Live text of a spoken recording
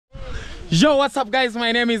Yo, what's up guys?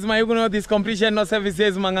 My name is Mayuguno. This completion no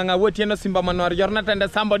services manganga woti no simba manwar. You're not under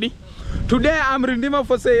somebody. Today I'm redeemer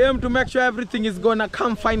for saying to make sure everything is gonna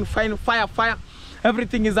come fine, fire.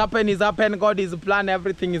 Everything is happen. God is plan,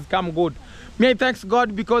 everything is come good. May thanks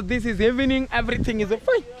God because this is evening, everything is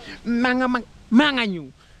fine.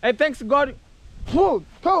 Manganyu. I thanks God. Go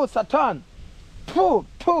Satan. Go.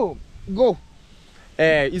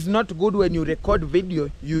 It's not good when you record video,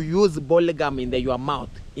 you use ball gum in your mouth.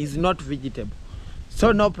 It's not vegetable.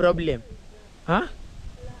 So no problem. Huh?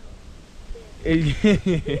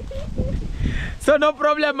 So no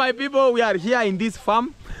problem, my people. We are here in this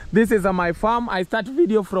farm. This is my farm. I start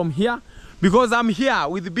video from here because I'm here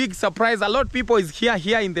with big surprise. A lot of people is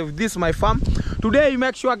here in this my farm. Today you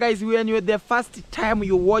make sure guys, when you're the first time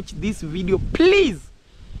you watch this video, please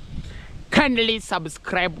kindly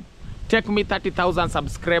subscribe. Take me 30,000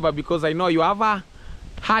 subscribers because I know you have a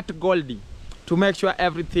heart goldie to make sure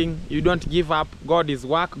everything, you don't give up. God is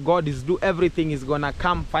work, God is do everything is gonna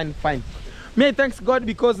come fine. May thanks God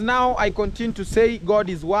because now I continue to say God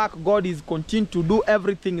is work, God is continue to do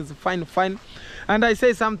everything is fine. And I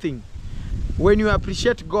say something, when you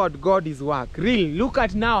appreciate God, God is work. Really, look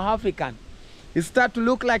at now African. It start to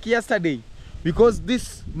look like yesterday because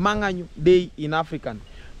this Manganyu day in African.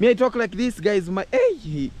 May I talk like this guys, my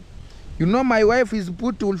hey. You know my wife is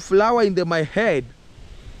put flower in my head.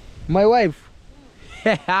 My wife.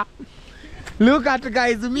 Look at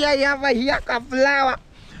guys, me I have a here a flower.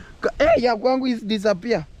 Hey, ya kwangu is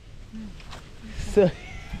disappear. So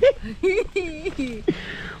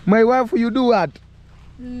my wife, you do what?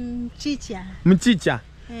 Mchicha. Mchicha.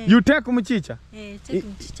 You take mchicha? Take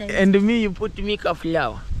mchicha. And me, you put me a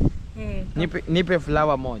flower. Nipe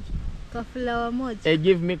flower moja. Ka flower moja.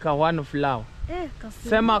 Give me one flower.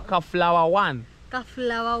 Sema ka flower one. Ka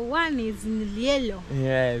flower one is yellow.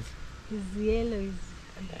 Yes. Is yellow is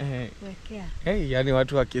hey, yani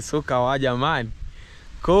watu wa kisuka wa jamani.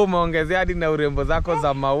 Kwa umeongezea hadi na urembo zako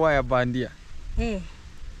za maua ya bandia.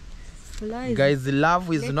 Guys,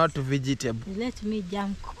 love is not vegetable. Let me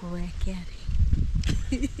jump kuwekea.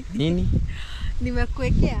 Nini?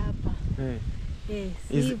 Nimekuwekea hapa. Yes.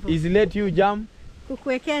 Is let you jump?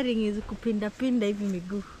 Kukuwekea ring is kupinda hivi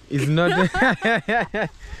miguu. Is not.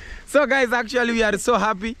 So guys, actually we are so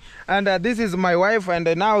happy and this is my wife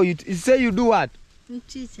and now you say you do what?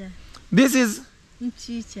 Mchicha. This is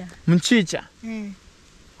mchicha.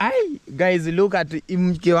 Ai guys, look at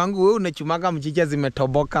mke wangu, wewe unachumaka mchicha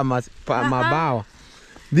zimetoboka mabawa.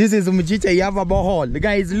 This is mchicha, you have a borehole.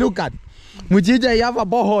 Guys, look at mchicha, you have a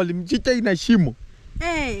borehole. Mchicha ina shimo.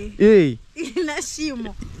 Hey. Ina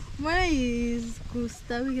shimo. Mine is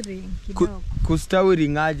kustawiring kidogo.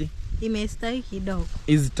 Kustawiring aje? Imestawi kidogo.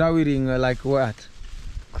 Is towering like what?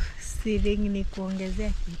 Si ring ni kuongezea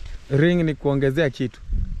kitu. Ring ni kuongezea kitu.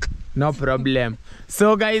 No problem.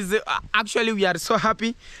 So guys, actually we are so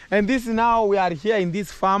happy and this now we are here in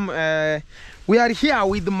this farm. We are here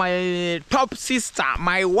with my top sister,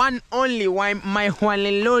 my one only, my one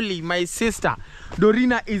and only, my sister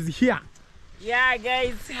Dorina is here. Yeah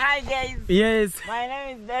guys, hi guys. Yes. My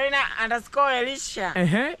name is Dorina_Elisha.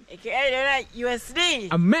 AKA Dorina USD.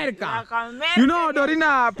 America. Like America. You know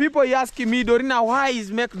Dorina, people asking me, Dorina, why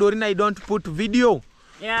is make Dorina I don't put video?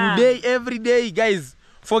 Yeah. Today, every day, guys.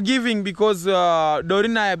 Forgiving because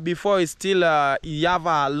Dorina before is still you have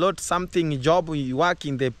a lot something job, you work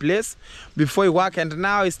in the place before you work, and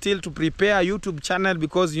now is still to prepare YouTube channel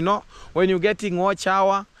because you know when you're getting watch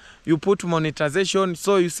hour you put monetization,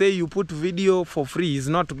 so you say you put video for free is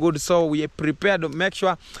not good, so we prepared to make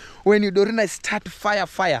sure when you Dorina start fire.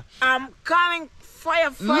 I'm coming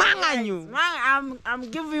fire. Manganyu. I'm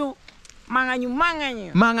giving you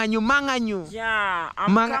Manganyu. Yeah,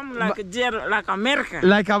 I'm coming like America.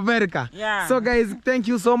 Like America. Yeah. So guys, thank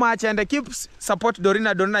you so much and keep support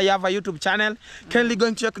Dorina. Dorina, you have a YouTube channel. Kindly go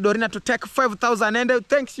and check Dorina to take 5,000 and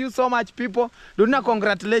thanks you so much people. Dorina,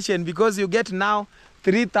 congratulations because you get now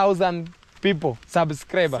 3,000 people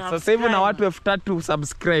subscriber. So sasa hivi na watu 3,000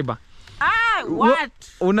 subscriber. What?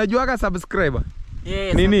 Unajuaga subscriber?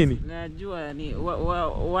 Yes. Ni nini? Najua ni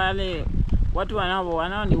wale watu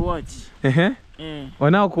wanao ni watch.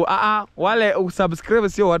 Wanao ku wale subscribe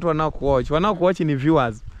sio watu wanao ku watch. Wanao ku watch ni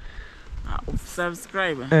viewers.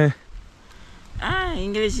 Subscriber.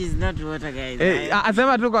 English is not what guys.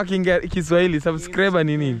 Asema tu kwa Kiswahili subscriber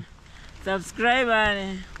ni nini?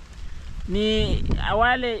 Subscriber ni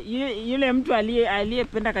wale yule mtu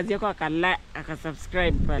aliyependa kazi yako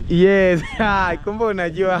akasubscribe pale. Yes. Kumbe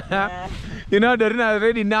unajua. You know Dorina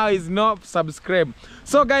already now is not subscribe.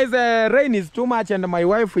 So guys, rain is too much and my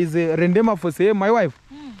wife is rendema for say my wife.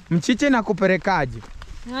 Mchiche na kuperekaje?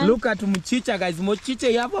 Look at mchicha guys.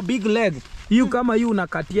 Mchicha you have a big leg. You kama you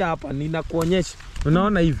unakatia hapa ninakuonyesha.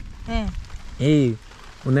 Unaona hivi? Hey,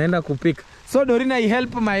 unaenda kupika. So Dorina, I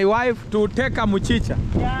help my wife to take a mchicha.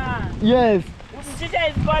 Yeah. Yes. Mchicha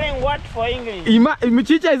is calling what for English?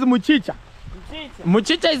 Mchicha is mchicha. Mchicha.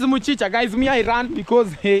 Mchicha is mchicha. Guys, me I run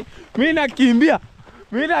because hey, mimi nakimbia.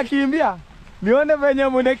 Nione venye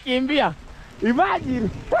mnakimbia. Imagine.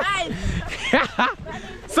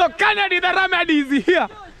 So Canada the remedy is here.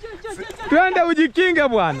 Twende ujikinge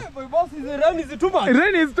bwana. My boss is rain is too much.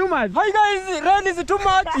 Rain is too much. Hi guys, rain is too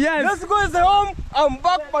much. Yes. Let's go home. I'm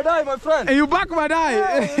back badai, my friend. You back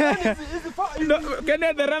badai. Yeah, no,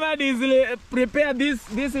 Canada the remedy is prepare this.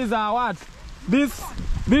 This is our what?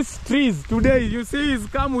 This trees today. You see, is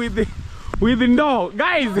come with the no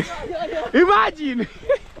guys. Imagine.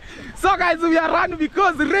 So guys, we are running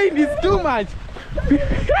because rain is too much.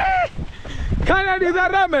 Canada is the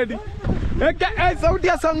remedy. Hey, Saudi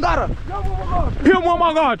Sangara. Here,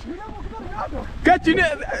 Mama God. Catch in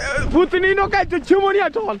Putinino, catch a chimney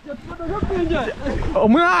at all.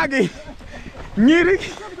 Omagi.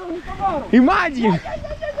 Nirik. Imagine.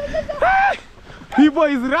 People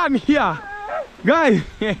is run here. Guys,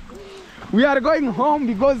 we are going home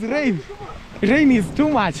because rain is too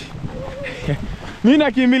much.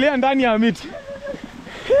 Mina kimbilia ndani ya miti.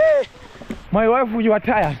 My wife, you are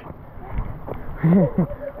tired.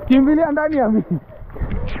 Kimbilia ndani ya miti.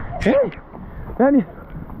 Nani?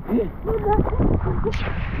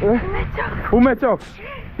 Umechoka.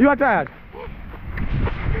 You are tired.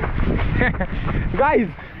 Guys,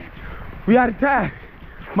 we are tired.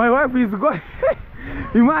 My wife is going.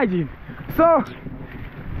 Imagine. So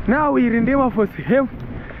now we redeem for him.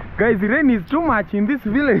 Guys, the rain is too much in this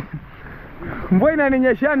village. Mvua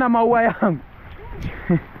inaninyeshia na maua yangu.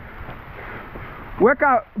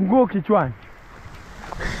 Weka nguo kichwani.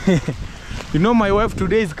 You know my wife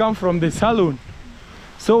today is come from the salon.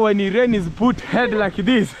 So when it rain is put head like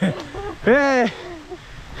this. Hey.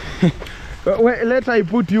 Wait, let I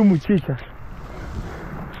put you mchicha.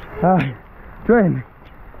 Twende.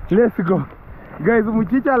 Let's go. Guys,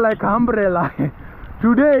 mchicha like umbrella.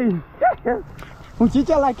 Today.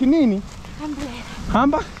 Mchicha like nini?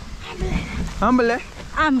 Umbrella. Umbrella.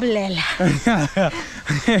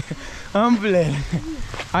 Umbrella.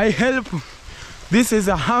 I help. This is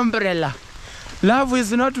a umbrella. Love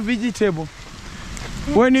is not vegetable.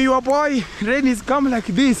 When your boy rain is come like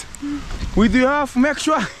this, with your half, make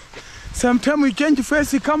sure sometimes we change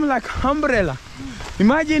face, it come like umbrella.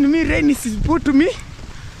 Imagine me, rain is put to me,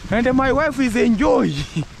 and my wife is enjoy.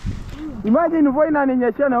 Imagine boy na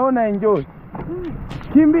ninyesha naona enjoy.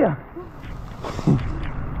 Kimbia.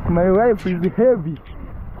 My wife is heavy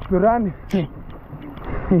to run.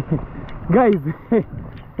 Guys,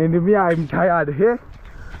 and me I'm tired. Hey.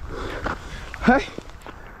 Hey.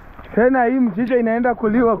 Tena hii mchicha inaenda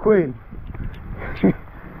kuliwa kweli.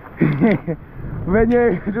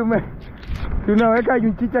 Venye tunaweka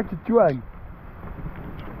mchicha kichwani.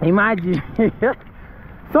 Imagine.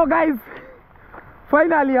 So guys,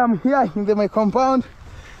 finally I'm here in my compound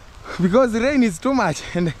because the rain is too much,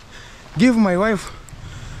 and give my wife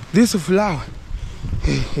this flower.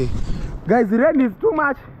 Guys, the rain is too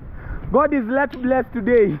much. God is blessed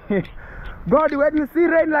today. God, when you see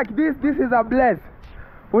rain like this, this is a bless.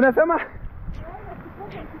 Unasema?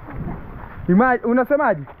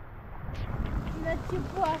 Unasemaje?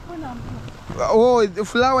 Oh, the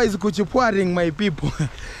flower is kuchipuaring, my people.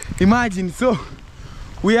 Imagine. So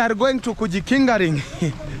we are going to kujikingering.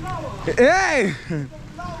 Hey!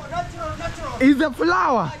 It's a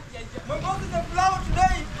flower. My boss is a flower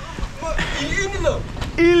today. In-law.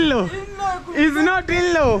 In-law. It's not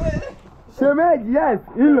in-law. Shemeji, yes,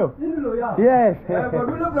 in-law. In-law, yeah. Yes.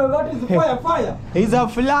 That is fire. It's a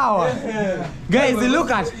flower. Guys, look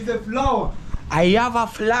at. It's a flower. I have a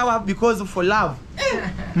flower because for love.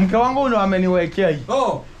 Mke wangu ndo ameniwekea hii.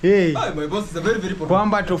 Oh. Hey. My boss is a very important.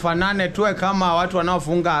 Kwamba tufanane tuwe kama watu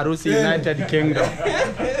wanaofunga harusi United Kingdom.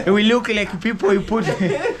 We look like people you put.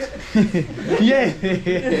 Yeah.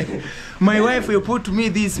 My wife will put me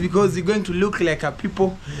this because you're going to look like a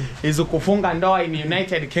people is kufunga ndoa in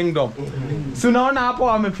United Kingdom. So unaona hapo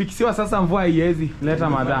wamefiksiwa sasa mvua haiwezi leta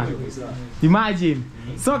madhara. Imagine.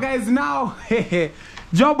 So guys, now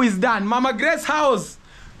job is done. Mama Grace house.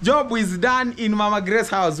 Job is done in Mama Grace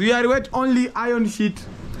house. We are wait only iron sheet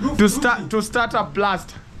to start a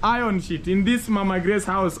plaster. Iron sheet in this Mama Grace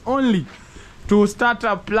house only to start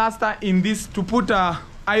a plaster in this, to put a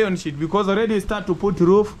iron sheet, because already start to put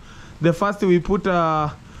roof. The first we put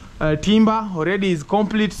a timber already is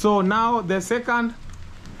complete. So now the second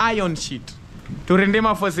iron sheet.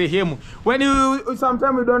 turindima for sehemu. When you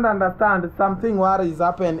sometimes you don't understand something what is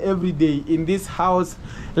happen every day in this house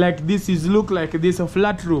like this is look like this a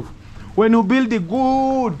flat roof. When you build it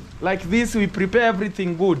good like this, we prepare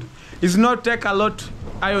everything good. It's not take a lot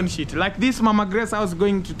iron sheet. Like this Mama Grace house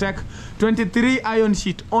going to take 23 iron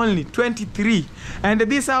sheet only, 23. And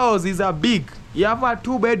this house is a big. You have a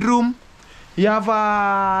 2-bedroom, you have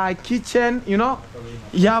a kitchen, you know,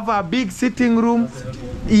 you have a big sitting room,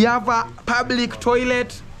 you have a public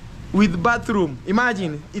toilet with bathroom.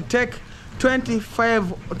 Imagine it take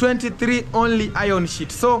 23 only iron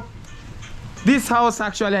sheet. So this house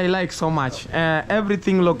actually I like so much.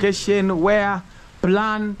 Everything, location, where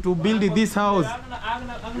plan to build this house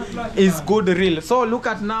is good real. So look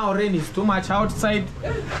at now, rain is too much outside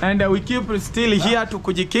and we keep still here to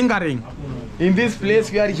kujikingering. In this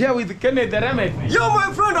place we are here with Kenneth the Remedy. Yo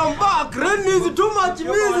my friend, I'm back. Rain is too much,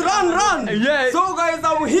 please run. Yeah. So guys,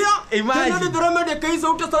 I'm here. Imagine. Kenneth the Remedy kaisa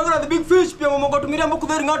utasanga the big fish pia mama gotu miria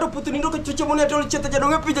mukudheri ngato putini ndoka chiche mone atolo cheta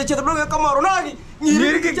jadonge pija cheta blonge kamaro nani.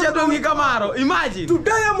 Nyiriki chadonge kamaro. Imagine.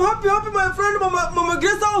 Today I'm happy my friend. Mama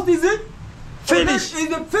Grace house is it? Finish. Is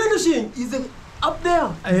the finishing? Is the up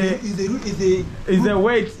there? Is the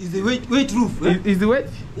weight? Is the weight? Roof? Is the weight?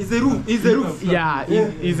 Is the roof? Is the roof? Yeah,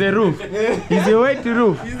 is the roof. Is the weight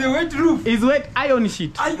roof? Is the weight roof? Is weight iron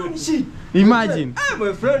sheet? Iron sheet. Imagine. Hey,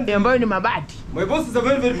 my friend. Ambayo ni mabati. My boss is a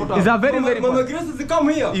very important. Is a very Mama Grace is come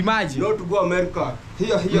here. Imagine. Not to go America.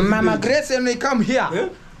 Here. Mama Grace when we come here. Yeah?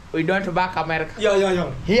 We don't back America. Yeah.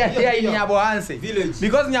 Here in Nyabohanse. Village.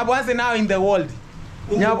 Because Nyabohanse now in the world.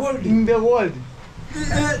 In the world.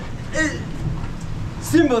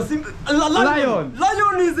 Simba. Lion.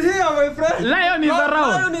 Lion is here, my friend. Lion is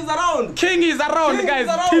around. Lion is around. King is around, King guys. is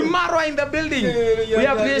around. Tomorrow in the building. Yeah, We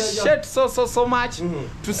appreciate so much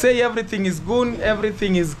to say everything is good,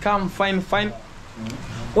 everything is calm, fine.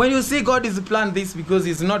 When you see God is planned this because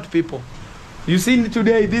it's not people. You see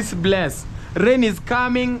today this bless. Rain is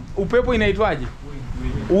coming. Upepo inaitwaje?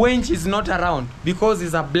 Winch is not around because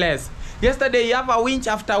it's a bless. Yesterday you have a winch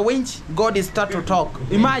after winch, God is start to talk.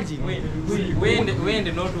 Imagine. Wind,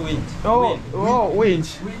 not wind.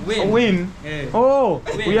 Winch. Wind. Wind. Yeah. Oh,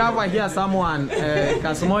 we have here someone,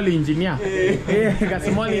 a small engineer. A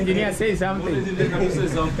small engineer say something.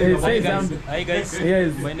 Say something. Hi guys.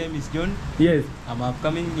 Yes. My name is John. Yes. I'm an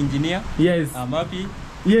upcoming engineer. Yes. I'm happy.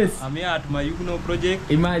 Yes. I'm here at my Yukuno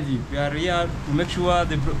project. Imagine. We are here to make sure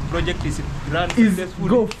the project is run Is successfully.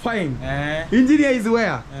 go fine. Engineer is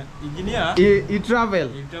where? Engineer. He travel.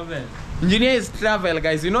 He travel. Engineer is travel,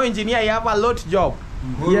 guys. You know engineer, you have a lot job.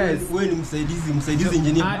 Yes. When msaidizi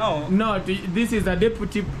engineer. No, this is a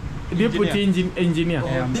deputy engineer.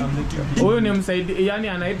 I'm the Huyu ni msaidi, yani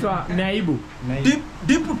anaitwa naibu.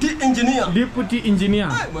 Deputy engineer. Deputy engineer.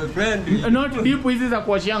 My friend. Not deep hizi za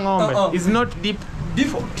kuoshia ng'ombe. It's not deep.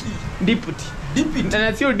 Deputy.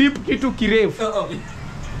 Na sio deep kitu kirefu.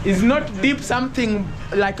 It's not deep something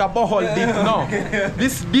like a borehole deep. No.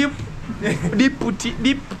 This deputy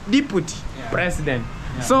president.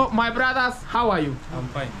 Yeah. So my brothers, how are you? I'm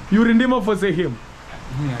fine. You rindimo for say him.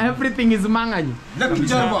 Everything is manganyi.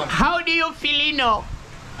 How do you feel, Ino?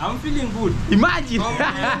 I'm feeling good. Imagine.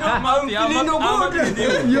 I'm feeling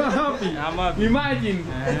good. You're happy. I'm happy. Imagine.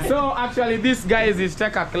 So actually this guy is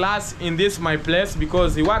take a class in this my place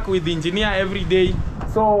because he work with the engineer every day.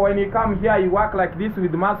 So when he come here, he work like this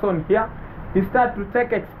with mason here. He start to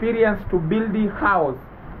take experience to build the house.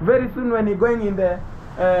 Very soon when he going in the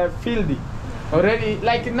field. Already,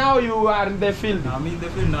 like now you are in the field. I'm in the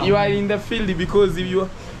field now. You are in the field because you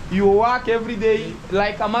work every day,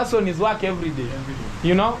 like a mason is work every day.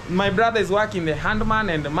 You know, my brother is working the handman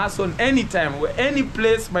and the mason anytime, any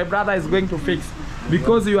place my brother is going to fix.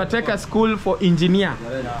 Because you are take a school for engineer,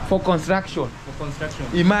 for construction. For construction.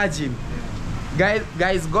 Imagine.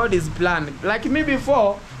 Guys, God is planned. Like me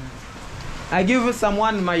before, I give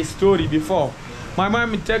someone my story before. My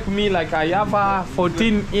mom take me like I have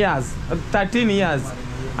 13 years.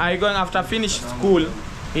 I going after finish school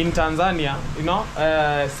in Tanzania, you know,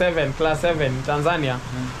 class 7 in Tanzania.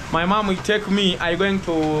 My mom will take me. I going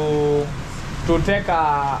to take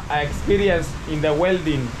a experience in the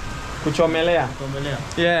welding, kuchomelea.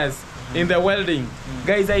 Yes, in the welding.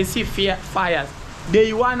 Guys, I see fires.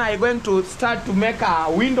 Day one, I going to start to make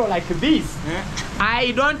a window like this.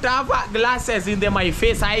 I don't have glasses in my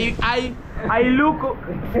face. I look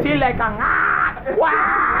still like a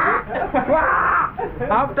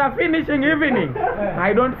after finishing evening.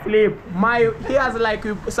 I don't sleep. My ears like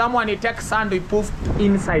someone takes sand we poof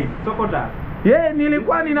inside. Yeah,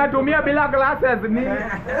 nilikuwa ninatumia bila glasses.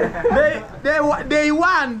 They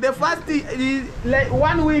won the first like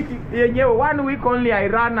 1 week. 1 week only I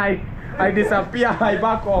ran. I disappear, I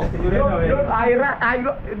back off.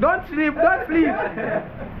 Don't sleep, don't sleep.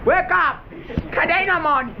 Wake up.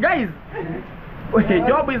 Kadainamon. Guys,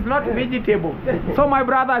 job is not vegetable. So my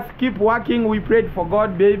brothers, keep working. We prayed for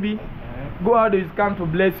God, baby. God is come to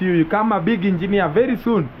bless you. You become a big engineer very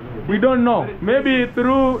soon. We don't know. Maybe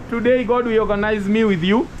through today, God will organize me with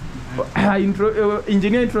you.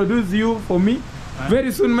 Engineer introduce you for me.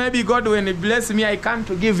 Very soon, maybe God, when He bless me, I come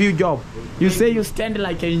to give you job. You say you stand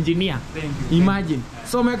like an engineer. Thank you. Imagine.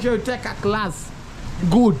 So make sure you take a class.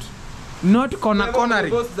 Good. Not corner.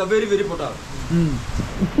 Boss is a very, very important.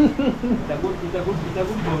 It's a good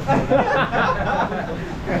boss.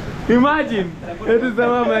 Imagine. It is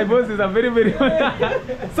some of my bosses are very, very.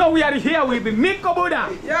 So we are here with Nico Buddha.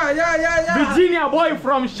 Yeah. Virginia boy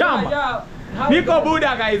from Shamba. Yeah. Nico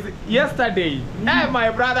Buddha, guys, yesterday, my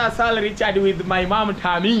brother Sal Richard with my mom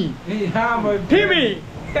Tammy. Timmy,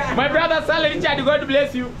 my brother Sal Richard, God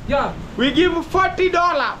bless you. Yeah. We give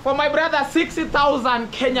 $40 for my brother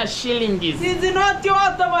 60,000 Kenya shillings. Is not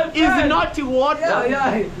water, my friend. Is not water.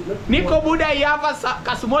 Yeah. Nico Buddha, he have a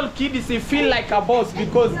small kid, he feel like a boss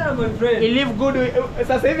because Yeah, my friend. he live good.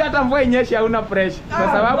 Sasa hivi hata mvua inyeshe hauna pressure.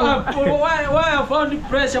 Kwa sababu Why I found the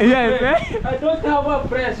pressure, my Yes, friend? eh? I don't have a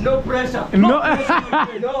pressure. No pressure. No.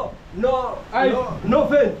 No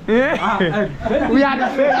pain. Yeah. We are the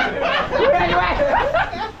same.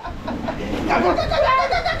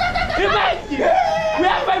 Imagine. We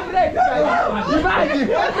are my friend. Imagine.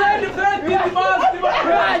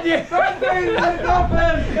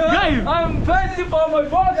 Guys. I'm paying for my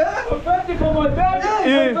boss. I'm paying for my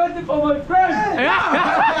baby. I'm paying for my friend.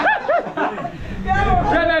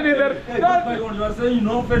 You are saying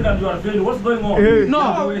no friend and you are friend. What's going on?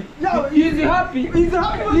 No. He's happy. He's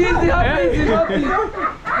happy.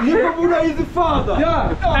 Nico Buddha is the father.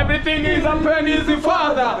 Yeah. Everything is happen is the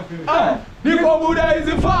father. Nico Buddha is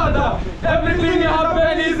the father. Everything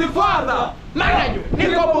happen is the father.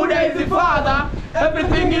 Nico Buddha is the father.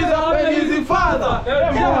 Everything is happen is the father.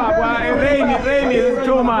 Rain is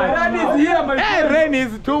too much. Rain is here, my friend. Rain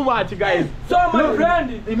is too much, guys. So my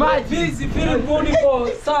friend, imagine. this is feeling good for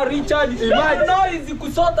Sir Richard. Imagine. Now is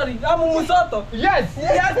Kusotari. I'm Musoto. Yes.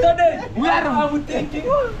 Yesterday, We are. I'm thinking.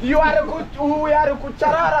 You are good. We are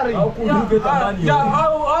kuchararari. How could you get the money?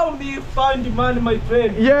 How do you find the money, my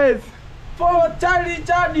friend? Yes. For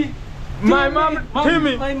Charlie. My mom,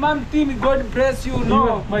 Timmy. My mom, Timmy, God bless you.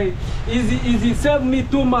 No, my he saved me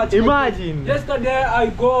too much. Imagine. Yesterday I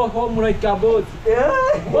go home like a boss.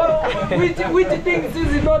 Well, which things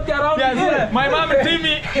is not around Yes. here? My mom,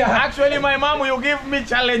 Timmy. Actually, my mom will give me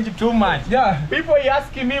challenge too much. Yeah. People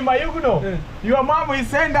asking me, Mayugno, your mom will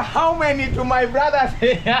send how many to my brothers?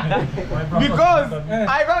 Because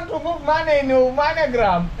I want to move money in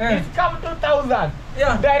MoneyGram. It's come 2,000.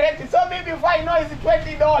 Yeah. Direct. So maybe if I know it's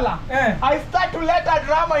 $20, I start to let a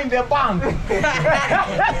drama in the bank.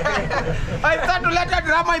 I start to let a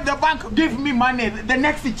drama in the bank. Give me money. The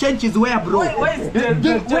next change is where, bro? Where is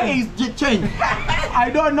the where is the change? I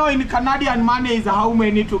don't know in Canadian money is how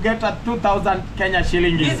many to get a 2,000 Kenya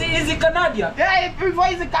shillings. Is it Canadian? Yeah, before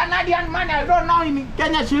it's Canadian money, I don't know in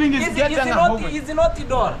Kenya shillings Is getting it a not? how much. Is it not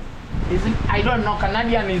 $1? I don't know.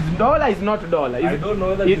 Canadian is dollar, is not dollar. I don't know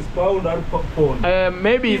whether it's pound or pound.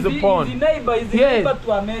 Maybe it's a pound. Is neighbor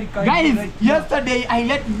to America? Guys, yesterday I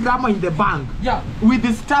let drama in the bank. Yeah. With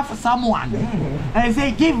the staff someone. I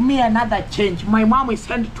say, give me another change. My mom will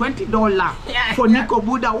send $20 for Nico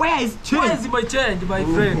Buddha. Where is change? Where is my change, my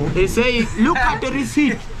friend? They say, look at the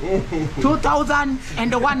receipt.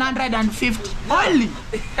 2,150 only.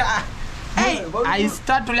 Hey, I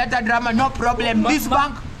start to let a drama, no problem. This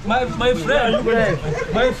bank. My friend,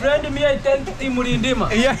 me, I thank Timurindima.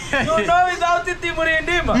 Yeah. You know without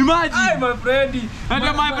Timurindima. Imagine. Hi, my friend. And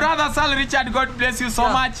my brother Sal Richard, God bless you so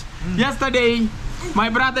much. Yesterday, my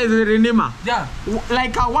brother is Rindima. Yeah.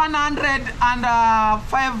 Like a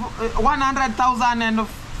 100,000 and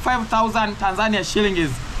 5,000 Tanzania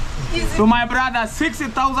shillings. To my brother,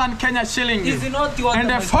 60,000 Kenya shillings. Is it not what?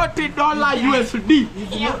 And a $40 USD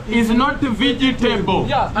is not vegetable.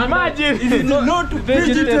 Yeah. Imagine. It's not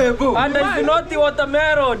vegetable. And it's not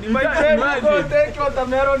watermelon. My friend, Imagine. go take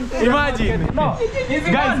watermelon. Imagine. No. Is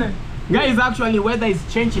it one? Guys, actually, weather is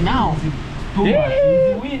changing now. Too much.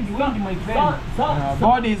 It's wind, my friend.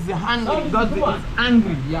 God is hungry. God is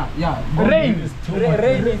angry. Yeah. Rain.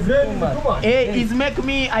 Rain is too much. It's make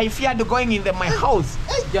me, I feared going in my house.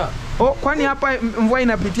 Yeah. Oh, kwani hapa mvua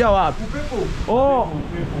inapitia wapi? Oh,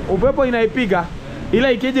 upepo inaipiga.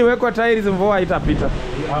 Ila ikije wekwa tires mvua haitapita.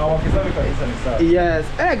 Wakisema kabisa ni sawa. Yes.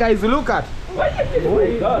 Hey guys, look at. Oh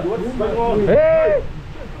my God, what's going on? Hey.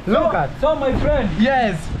 Look at. So my friend,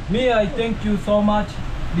 Yes. me, I thank you so much.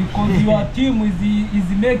 because your team is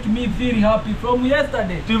making me feel happy from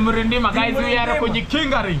yesterday. Team Rindima, guys, we are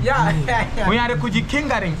kujikingering. Yeah. We are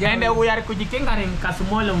kujikingering. And we are kujikingering.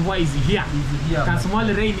 Kasumol Mvua is here.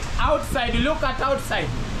 Kasumol rain. Outside, look at outside.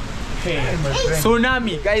 Hey.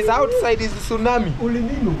 Tsunami. Guys, outside is tsunami.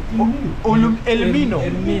 Elmino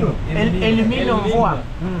Mvua.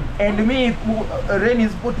 And me, rain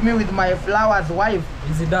is put me with my flower's wife.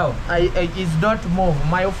 Is it down? It's not move.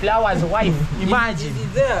 My flower's wife. Imagine.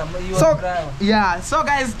 Is there? So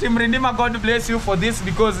guys, Team Rindima, God bless you for this,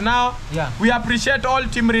 because now we appreciate all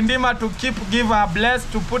Team Rindima to give a bless,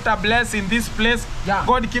 to put a bless in this place.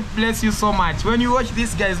 God keep bless you so much. When you watch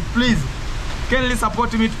this, guys, please kindly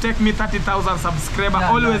support me to take me 30,000 subscribers.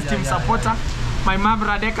 Always team supporter. My mom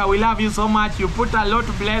Radeka, we love you so much. You put a lot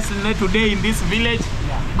of blessing today in this village.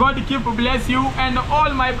 God keep bless you and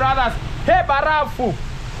all my brothers. Hey Barafu,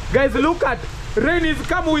 guys, look at rain is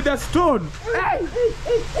come with a stone.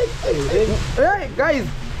 Hey guys,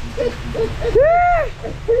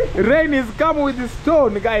 rain is come with a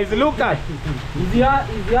stone, guys. Look at Is the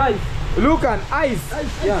ice? Look at ice.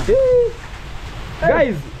 Yeah.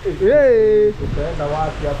 Guys, hey.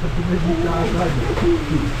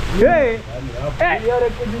 Hey.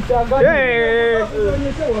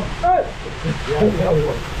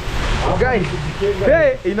 Guys,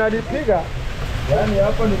 hey, inanipiga. Yani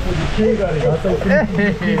hapa ni kujikinga hata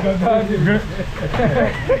ukikinga gani.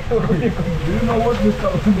 You know what Mr.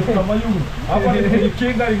 Mayungu? Hapa ni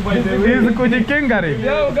kujikinga by the way. Is kujikinga.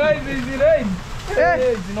 Yo guys, is it rain?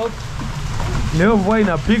 It's not. Leo mvua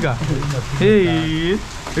inapiga. Hey,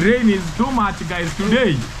 rain is too much, guys,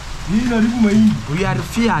 today. We are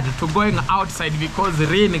feared to going outside because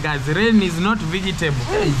rain, guys. Rain is not vegetable.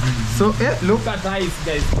 So look at ice,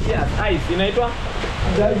 guys. Here, ice. Inaitwa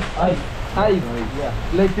ice. Yeah.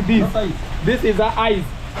 Like this. This is the ice.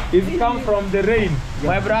 It comes from the rain.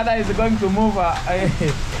 My brother is going to move.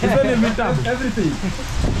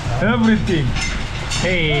 Everything.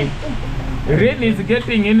 Hey. Rain is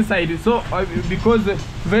getting inside, so because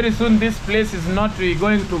very soon this place is not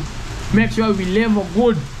going to make sure we level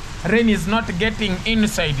good. Rain is not getting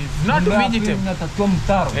inside. It's not vegetable.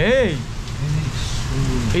 Hey,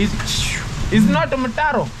 it's not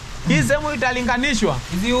mtaro. Hii sehemu italinganishwa.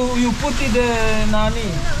 You put it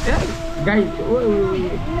nani?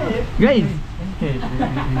 Guys.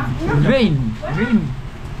 Rain.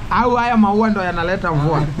 Au haya maua ndo yanaleta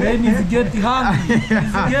mvua. Rain is getting hungry.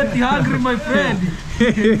 It's getting hungry, my friend.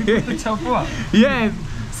 Yes.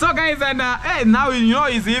 So guys, and now you know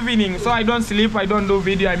it's evening, so I don't sleep, I don't do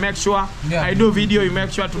video, I make sure I do video, you make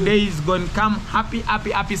sure today is going to come happy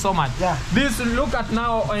so much. This look at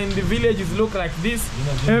now in the villages look like this.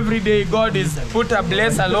 Every day God is put a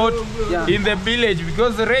bless a lot in the village,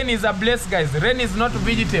 because rain is a bless, guys. Rain is not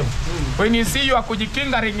vegetable. When you see you are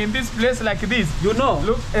kujikingering in this place like this, you know,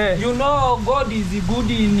 look, you know God is good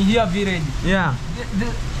in here village. Yeah.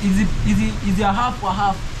 Is a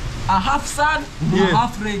half sun, a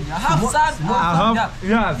half rain. A half sun, half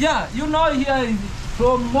sun. Yeah, you know here is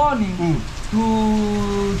from morning to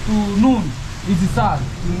noon is the sun.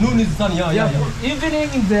 Noon is sun, Evening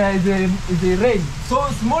is the rain. So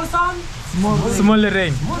small sun, small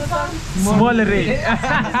rain. Small rain. Yes.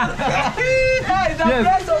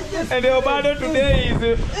 And the Obado today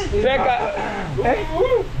is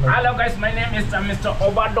Hello guys, my name is Mr.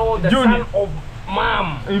 Obado, the son of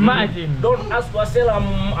Mom. Imagine. Don't ask for sale.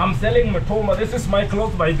 I'm selling matoma. This is my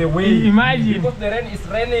clothes, by the way. Imagine. Because the rain is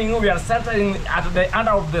raining, we are settling at the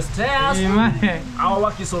under of the stairs. Imagine. Our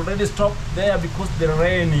work is already stopped there because the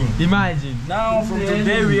raining. Imagine. Now from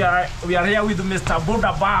today we are here with Mr.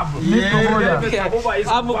 Buddha Bab. Mr. Buddha is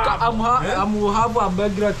I'm have a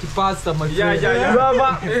background pasta, my friend.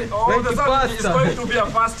 Oh, the son is going to be a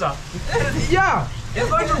pastor. Yeah. It's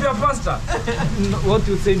going to be a pastor. What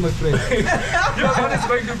you say, my friend? Your son is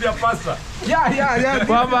going to be a pastor. Yeah.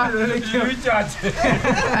 Baba. You church.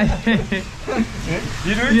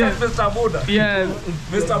 You do it, Mr. Buddha. Yes.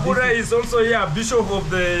 Mr. Buddha is also here, bishop of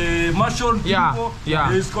the Marshall people. Yeah.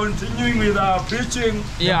 He's continuing with preaching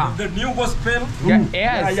the new gospel. Yes.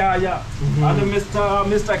 Yeah. And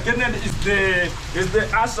Mr. Kennedy is the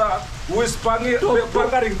usher who is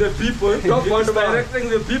pangering the people. He's directing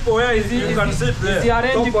the people where you can sit there. Yeah.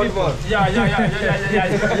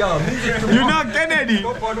 You know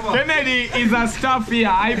Kennedy is a staff here.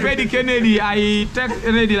 I paid Kennedy. I take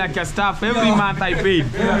Kennedy like a staff every month. I paid.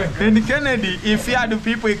 And Kennedy, if you had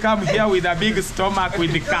people come here with a big stomach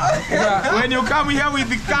with the car. When you come here with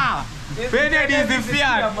the car, Kennedy is the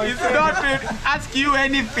fear. It's not to ask you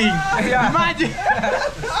anything. Imagine.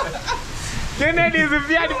 Kennedy is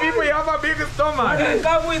feared people, you have a big stomach.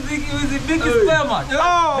 Come with the big stomach.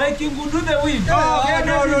 Oh. Like you could do the wind.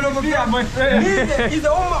 No, My friend. He's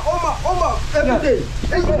a Oma every day.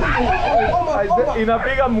 Oma.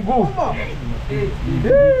 Inapiga mguu.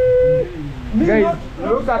 Guys,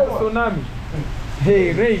 look at tsunami.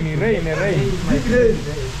 Hey, rain. Big rain.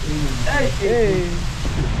 Hey.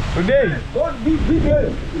 Today, Don't be big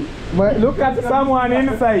rain. look at someone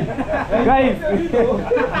inside. Guys,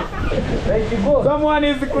 someone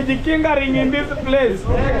is kujikingering in this place.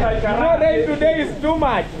 No rain today is too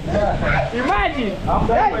much. Imagine.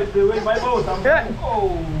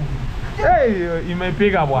 Hey,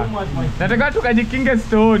 imepiga bwana. Nataka tukajikinge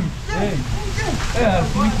stone.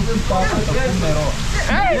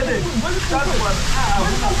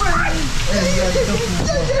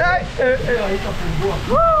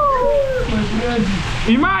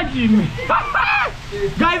 Imagine.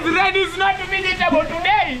 Guys, red is not vegetable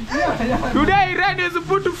today. Today red is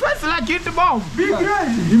put to face like it bomb.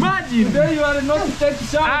 Imagine. Today you are not take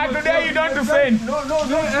shower. Today you don't faint.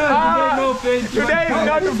 No faint. Today is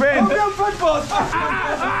not faint.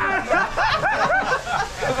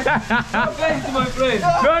 Don't faint, my friend.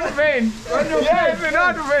 Don't faint. Yes,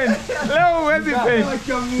 don't faint. Leo, where's the faint?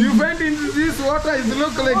 You faint into this water, it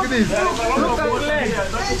look like this. Look at leg.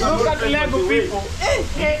 Look at leg of people.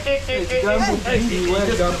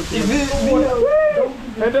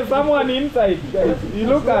 And there's someone inside, guys. You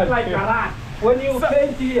look at like a rat. When you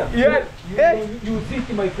faint here, yeah. you think,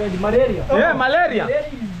 my friend, malaria. Yeah, malaria.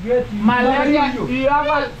 Malaria, you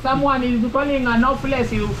have someone is calling anopheles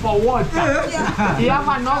for water. You have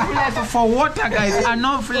anopheles for water, guys.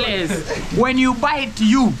 Anopheles. When you bite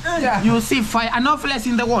you see fire. Anopheles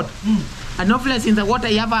in the water. Anopheles in the water,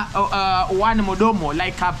 you have one modomo,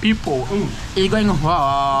 like a people. It's going,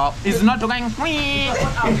 it's not going,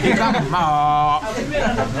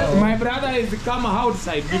 my brother is come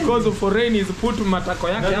outside because of rain is put matako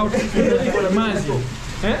yake out.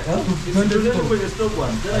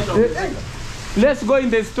 Let's go in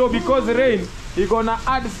the store because rain is gonna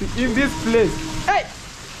add in this place. Hey,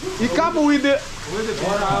 he come with the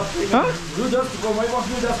huh? You just go, my boss,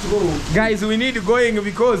 you just go. Guys, we need going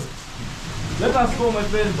because Let us go, my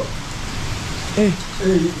friend. hey,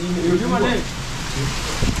 You do my name.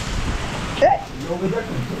 hey.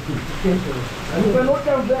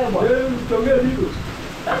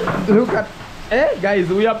 Look at, hey guys,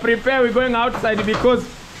 we are prepared. We're going outside because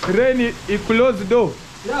rain is closed door.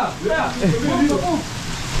 Yeah.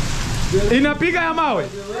 Inapiga ya mawe.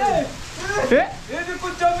 Eh?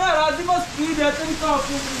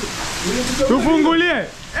 Tufungulie.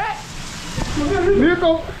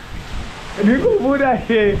 Niko Buddha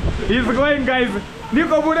here. He's going, guys.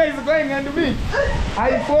 Niko Buddha is going and me.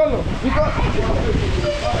 I follow. Because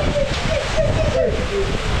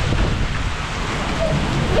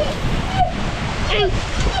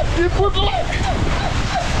he put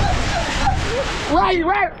why?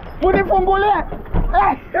 Munifungulie.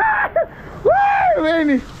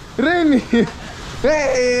 Rainy.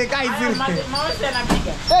 Hey, guys.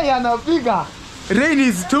 Hey, anapiga. Rain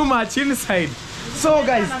is too much inside. So,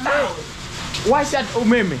 guys, washa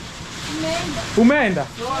umeme. Umeenda.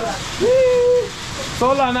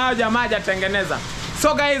 Sola nayo jamaa hajatengeneza.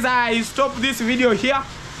 So, guys, I stop this video here.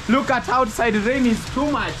 Look at outside. Rain is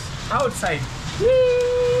too much outside.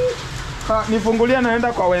 Nifungulia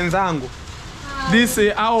naenda kwa wenzangu. This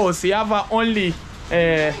house have only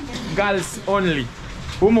girls only.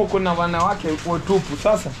 Humo kuna wanawake watupu.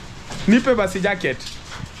 Sasa nipe basi jacket.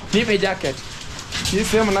 Nipe jacket. Hii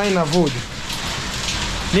sehemu nayo inavuja.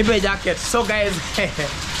 Nipe jacket. So guys,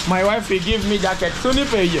 my wife will give me jacket. So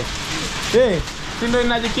nipe hiyo. Hey, sindo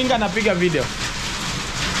inajikinga napiga video.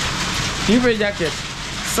 Nipe jacket.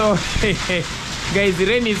 So guys,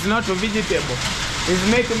 rain is not a vegetable.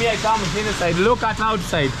 It's making me come inside. Look at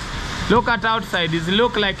outside. Look at outside. It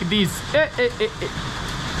look like this.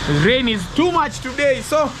 Rain is too much today.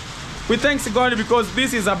 So we thank God because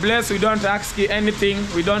this is a bless. We don't ask anything.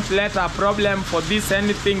 We don't let a problem for this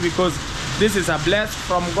anything because this is a bless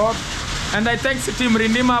from God. And I thank Team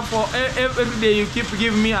Rindima for every day you keep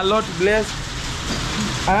giving me a lot of bless.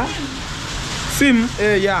 Sim,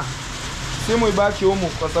 yeah. Simu ibaki humu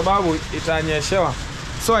kwa sababu itanyeshewa.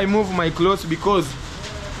 So I move my clothes because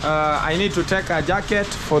I need to take a jacket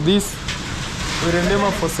for this. We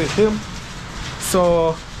Rindima for him.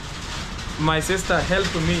 So my sister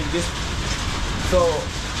helped me in this. So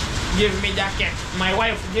give me jacket. My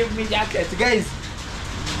wife give me jacket. Guys,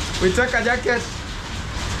 we take a jacket.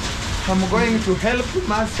 I'm going to help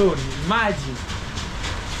my son. Imagine.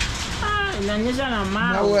 Inanyesha na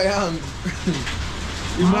mawe. Mawe yangu.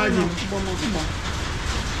 Imagine.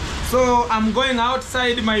 So I'm going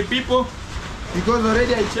outside, my people, because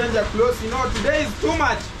already I changed the clothes. You know, today is too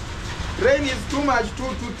much. Rain is too much,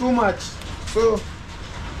 too much. So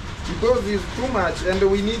because it's too much, and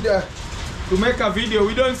we need to make a video.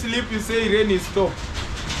 We don't sleep. You say rain is stop.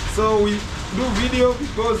 So we do video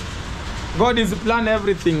because God is plan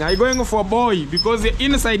everything. I'm going for boy because the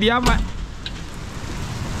inside you have a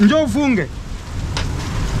Njoo funge.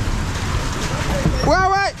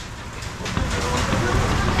 Wewe.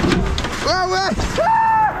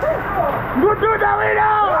 Go to the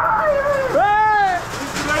window. Hey.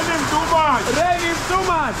 It's raining too much. Rain is too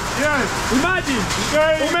much. Yes. Imagine.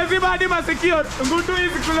 Okay. Umeziba hadi masikio. Ngutu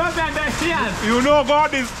is closer than ears. You know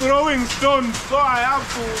God is throwing stones, so I have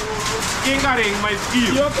to fingering my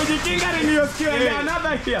skill. You're kujikingering your skill and Yes.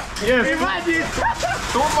 another here. Yes. Imagine.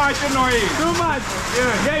 Too much annoying. Too much.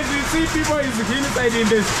 Yes. Guys, you see people is inside in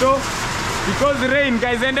the store because rain,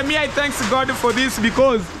 guys. And me, I thanks God for this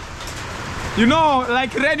because, you know,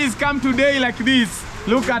 like rain is come today like this.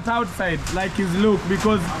 Look at outside, like his look,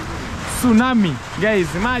 because tsunami,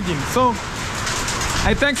 guys, imagine. So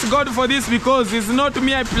I thanks God for this because it's not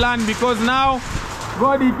me I planned, because now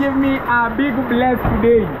God he give me a big bless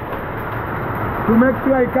today to make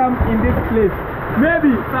sure I come in this place.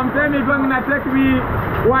 Maybe sometime it's gonna take me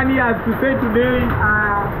 1 year to say today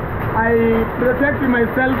I protect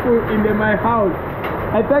myself in my house.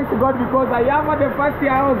 I thank God because I have the first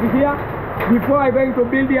house here before I'm going to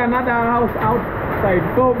build another house outside.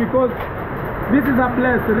 So because this is a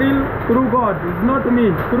bless real through God, it's not me.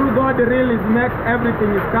 Through God real is make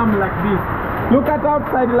everything is come like this. Look at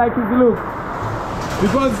outside like it looks.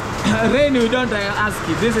 Because rain we don't ask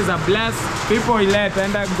it. This is a bless. People let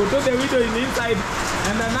and I go to the video in inside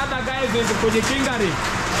and another guy is kujikingari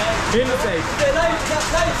inside.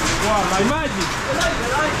 Wow, imagine.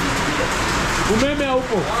 Umeme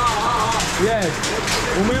upo. Yes.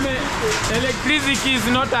 Umeme, electricity is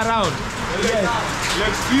not around. Yes.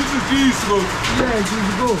 Electricity is good. Yes,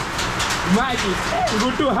 it's go. Imagine.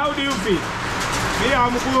 Good too. How do you feel? Me,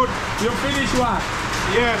 I'm good. You finish what?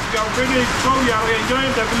 Yes, we are finished, so we are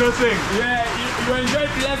enjoying the blessing. Yeah, you enjoy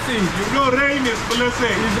blessing. You know rain is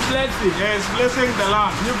blessing. It's blessing. Yes, blessing the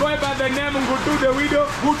land. You go by the name Ngutu the widow.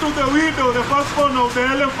 Go to the window, the firstborn of the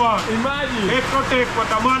elephant. Imagine. It could take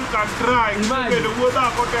what a man can try. Imagine. The water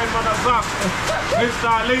could take what a sack.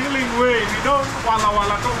 Mr. Ling way. We don't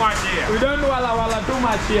walla too much here. We don't walla too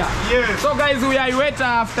much here. Yes. So guys, we are waiting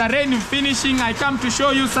after rain finishing. I come to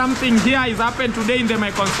show you something here is happened today in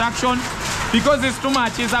my construction. Because it's too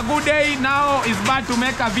much. It's a good day. Now it's bad to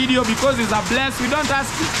make a video because it's a bless. We don't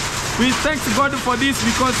ask it. We thank God for this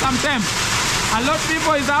because sometimes a lot of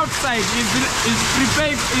people is outside, is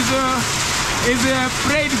prepared, is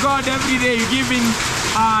prayed God every day giving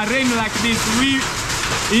rain like this. We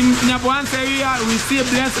in Nyabuanse area we see a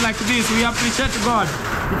bless like this. We appreciate God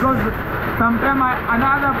because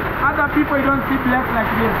sometimes other people don't see bless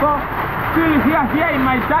like this. So still here in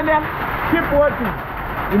my channel, keep watching.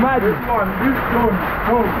 Imagine. This stone.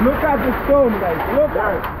 Oh. Look at the stone, guys.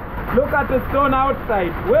 Look at the stone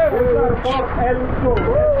outside. Where we are for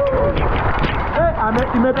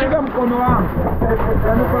imepiga mkono wangu.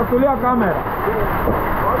 Yanipasulia kamera.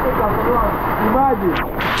 Imagine.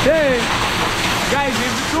 Hey, guys,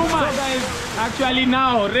 it's too much. So guys, actually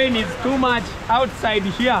now rain is too much outside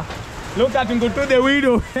here. Look at Ngutu the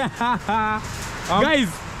window. Guys,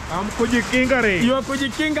 I'm kujikingering. you are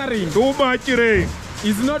kujikingering. Too much rain.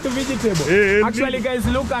 It's not vegetable. Hey, actually, guys,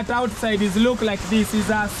 look at outside. It look like this. It's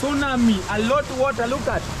a tsunami. A lot of water. Look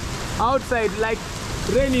at outside. Like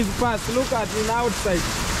rain is fast. Look at in outside.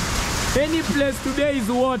 Any place today is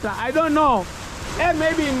water. I don't know.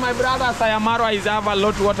 Maybe in my brother Sayamaro is have a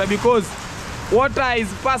lot of water because water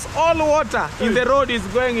is past all water in the road is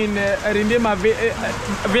going in Rindima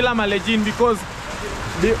Villa Malejin because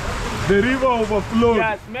the river overflowed.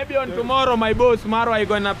 Yes, maybe on tomorrow my boss Maro I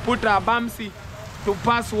gonna put a bamsi to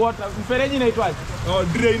pass water.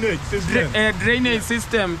 Drainage system. Drainage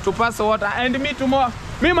system to pass water. And me tomorrow,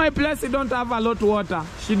 my place don't have a lot of water.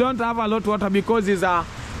 She don't have a lot of water because it's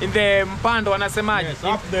in the Mpando, wanasemaje? Yes,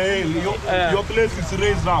 up the hill. Your place is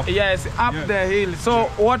raised up. Yes, up the hill. So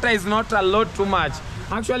water is not a lot too much.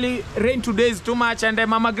 Actually, rain today is too much, and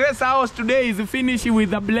Mama Grace house today is finishing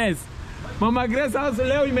with a bless. Mama Grace house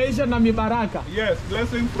leo imeisha na mibaraka. Yes,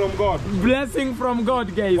 blessing from God. Blessing from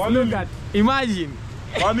God, guys. Family. Look at, imagine.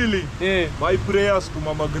 Family, my prayers to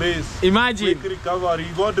Mama Grace. Imagine. Quick recovery.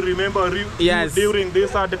 God remember Yes. you during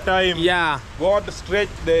this hard time. Yeah. God stretch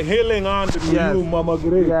the healing hand to Yes. you, Mama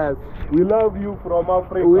Grace. Yes. We love you from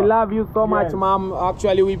Africa. We love you so much, Yes. Mom.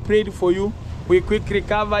 Actually, we prayed for you. We quick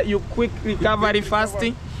recover. You quick recovery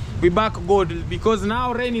fasting. we back God, because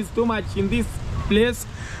now rain is too much in this place.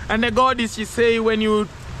 And the God is, she say, when you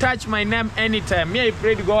touch my name anytime. Me, I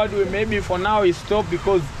prayed God, maybe for now it stop,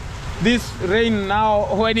 because this rain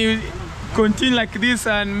now, when you continue like this,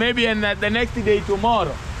 and maybe the next day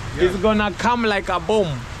tomorrow, it's gonna come like a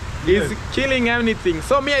bomb. It's killing anything.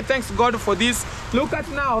 So me, I thanks God for this. Look at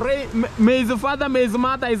now, rain, may his father, may his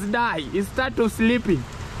mother is die. He start to sleeping.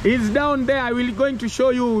 He's down there. I will going to show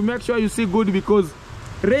you. Make sure you see good, because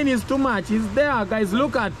rain is too much. It's there, guys.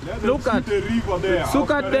 Look at the river there.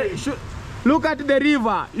 Look at the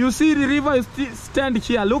river. You see the river is stand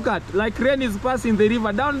here. Look at, like rain is passing the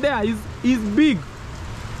river. Down there is big.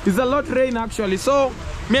 It's a lot rain actually. So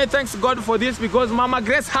me, thanks God for this, because Mama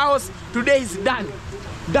Grace house today is done.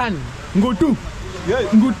 Ngutu.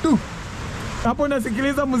 Yes. Ngutu. Hapo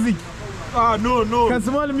nasikiliza muziki. No.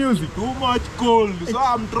 Small music. Too much cold. So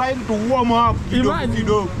I'm trying to warm up. Imagine.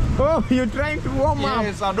 Oh, you're trying to warm up.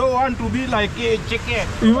 Yes, I don't want to be like a chicken.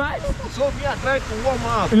 Imagine. So we are trying to warm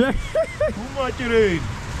up. Too much rain.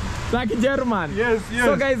 Like German. Yes.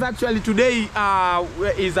 So guys, actually today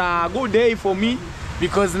is a good day for me,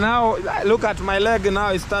 because now look at my leg.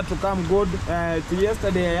 Now it start to come good.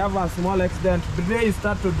 Yesterday I have a small accident. Today it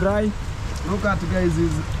start to dry. Look at, guys,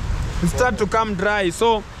 it start to come dry.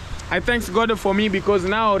 So I thanks God for me, because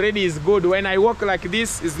now already is good. When I walk like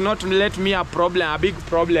this, it's not let me a big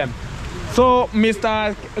problem. So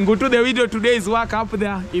Mr. Ngutu, the video today is work up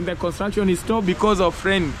there in the construction is stopped because of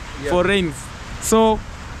rain, for rains. So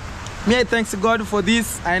me, I thanks God for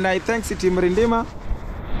this, and I thanks Team Rindima.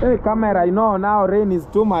 Hey, camera, I know now rain is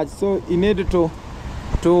too much, so you need to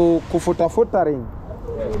kufuta rain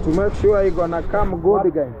to make sure it's gonna come good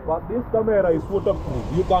again. But this camera is waterproof.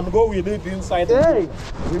 You can go with it inside. Hey,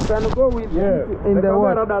 you can go with it in the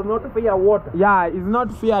water. The camera does not fear water. Yeah, it's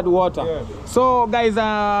not feared water. Yeah. So guys,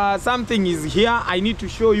 something is here. I need to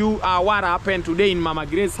show you what happened today in Mama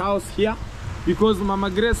Grace's house here, because Mama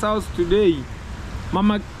Grace's house today,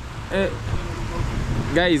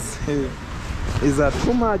 guys, is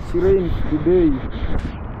too much rain today.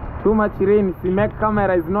 Too much rain. The make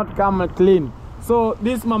camera is not come clean. So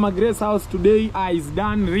this Mama Grace house today is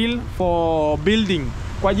done real for building.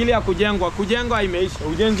 Kwa ajili ya kujengwa imeisha,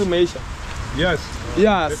 ujenzi umeisha. Yes.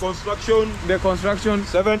 Yes. The construction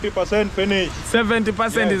 70% finished.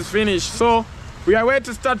 70% is finished. So we are going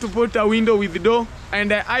to start to put a window with the door and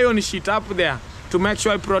the iron sheet up there to make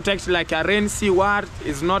sure it protects like a rain, sea ward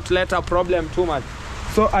is not let a problem too much.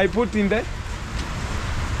 So I put in there.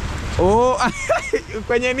 Oh,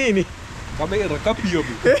 kwenye nini? Kamera kapio.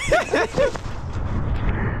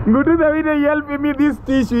 Go to the video, you helping me this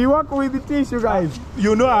tissue. You work with the tissue, guys.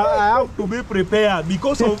 You know, I have to be prepared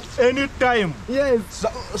because of any time. Yes.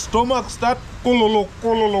 Stomach start kololo.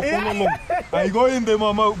 I go in the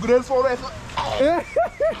Mama Grace forest.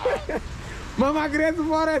 Mama Grace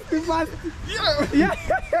forest first. Yeah.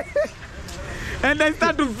 And I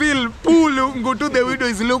start to feel pull. Go to the video,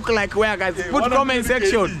 is look like where, guys. Put comment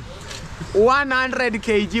section. 100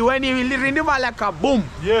 kg. When you remember like a boom.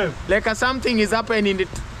 Yes. Like something is happening in the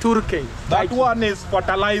Turkey. That one is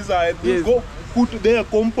fertilizer. Yes. Go put there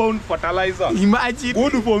compound fertilizer. Imagine.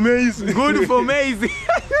 Good for maize. Good for maize.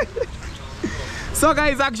 So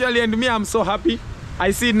guys, actually, and me, I'm so happy.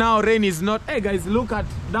 I see now rain is not. Hey guys, look at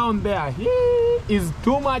down there. Is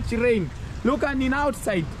too much rain. Look at in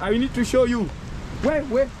outside. I need to show you.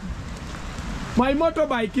 Where? My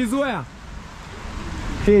motorbike is where?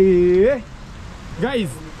 Hey, guys,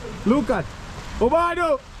 look at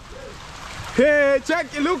Obado. Hey, check,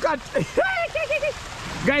 look at.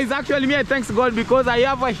 Guys, actually, me, I thanks God because I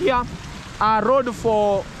have here a road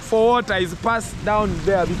for water is passed down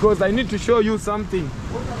there, because I need to show you something.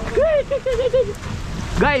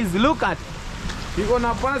 Guys, look at. You're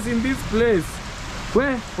gonna pass in this place.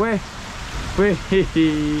 Where?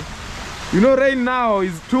 You know, rain now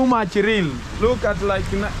is too much rain. Look at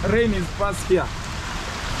like rain is past here.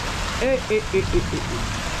 Hey.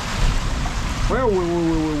 Where?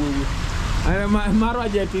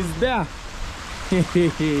 Marajet is there.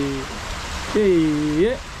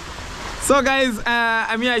 Hey. So guys,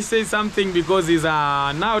 I say something because is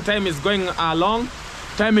now time is going along.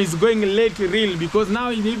 Time is going late real, because now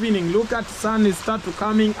in evening, look at sun is start to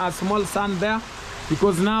coming, a small sun there,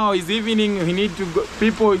 because now is evening. We need to go,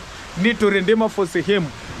 people need to redeem for him.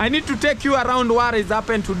 I need to take you around what is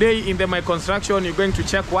happened today in my construction. You're going to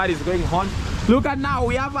check what is going on. Look at now,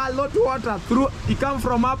 we have a lot of water through. It come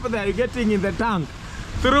from up there, you're getting in the tank.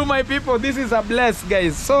 Through my people, this is a bless,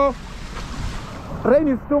 guys. So rain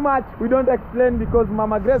is too much. We don't explain because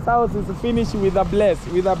Mama Grace house is finished with a bless,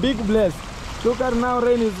 with a big bless. Look at now,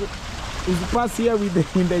 rain is past here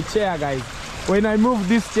with in the chair, guys. when I move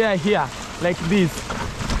this chair here like this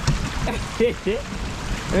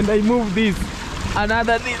and I move this,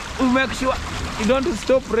 another this, we make sure you don't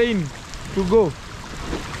stop rain to go,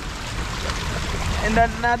 and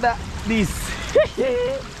another this.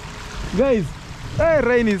 Guys,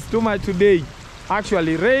 rain is too much today.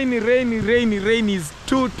 Actually, rain is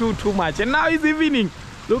too much. And now it's evening.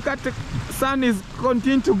 Look at the sun is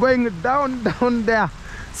continue to going down there.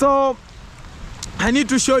 So I need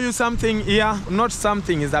to show you something here. Not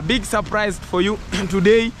something, it's a big surprise for you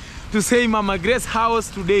today, to say Mama Grace house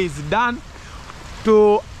today is done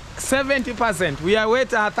to 70%. We are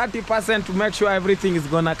waiting at 30% to make sure everything is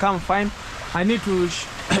gonna come fine. I need to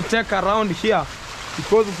check around here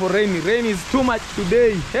because for rain is too much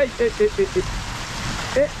today. Hey,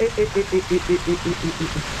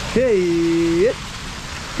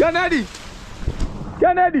 Kennedy,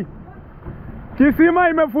 kisima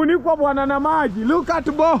imefunikwa bwana na maji. Look at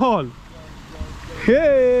borehole.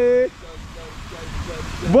 Hey,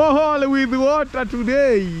 borehole with water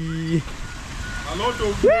today. A lot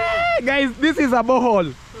of Hey, guys, this is a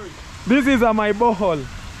borehole. This is my borehole.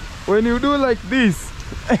 When you do like this,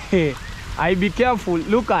 I be careful.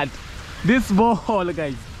 Look at this borehole,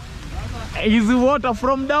 guys. Is water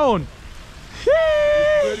from down.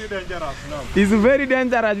 very dangerous now. It's very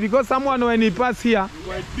dangerous because someone when he pass here,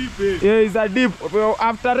 it's a deep.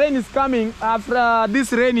 After rain is coming, after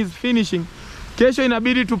this rain is finishing, kesho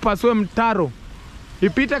inabidi tupasue mtaro.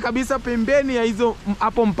 Ipite kabisa pembeni ya hizo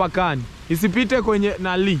hapo mpakani. Isipite kwenye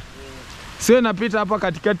nali. Sio inapita hapa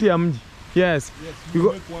katikati ya mji. Yes.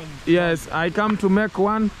 Yes, I come to make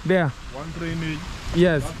one there. One drainage.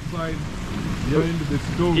 Yes. Outside, behind the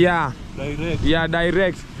stove. Yeah. Direct. Yeah,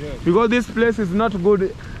 direct. Yes. Because this place is not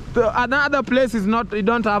good. The another place is not, you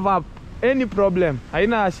don't have any problem.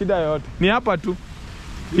 Haina shida yote. Ni hapa tu.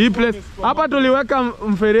 Hii place hapa tuliweka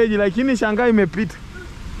mfereji lakini shangaa imepita.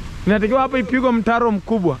 Inatakiwa hapa ipigwe mtaro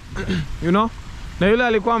mkubwa. You know? Na yule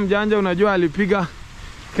alikuwa mjanja, unajua alipiga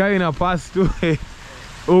kai na pass tu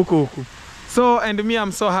huku. So and me,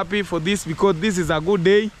 I'm so happy for this because this is a good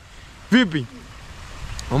day. Vipi?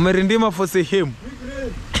 Umerindima for sehemu.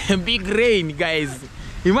 Big rain, guys.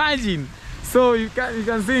 Imagine. So you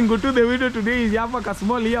can see go to the video today is have a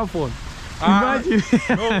small earphone. Imagine.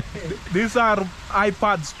 No, these are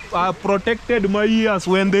iPads protected my ears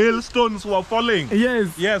when the hailstones were falling.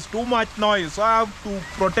 Yes. Yes, too much noise. So I have to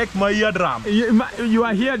protect my eardrum. You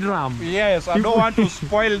are here drum. Yes, I don't want to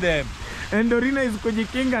spoil them. And Dorina is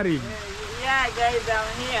kujikingari. Yeah, guys, I'm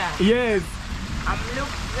here. Yes.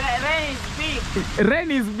 Rain is big.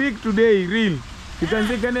 Rain is big today, real. You can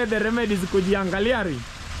see Kennedy the remedy is kujiangaliari.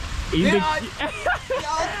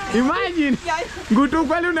 Imagine. Ngutu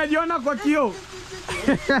kweli unajiona kwa kio.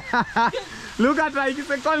 Look at like it's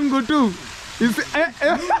a call Ngutu.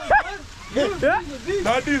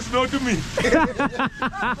 That is not me.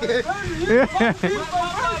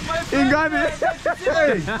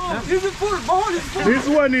 This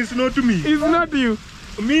one is not me. It's not you.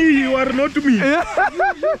 Me, you are not me.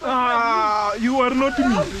 You are not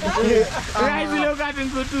me. Guys, look at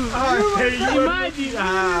Ngutu. Imagine.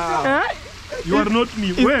 You are not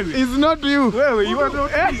me. Where? It's not you. Where? You are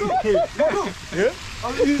not me.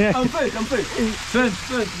 I'm fake.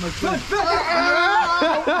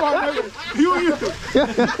 You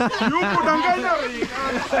kudanganya ring.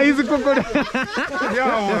 Hizi kuko.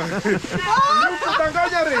 Yeah. You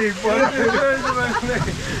kudanganya ring.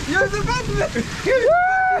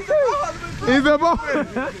 It's a ball.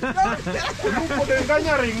 You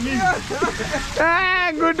kudanganya ring me.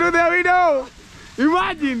 Hey, go to the window.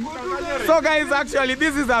 Imagine. So guys, actually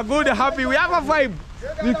this is a good happy. We have a vibe.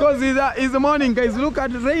 Because it's the morning, guys. Look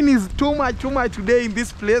at rain is too much today in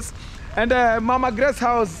this place. And Mama Grace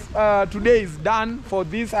house today is done for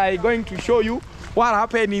this. I'm going to show you what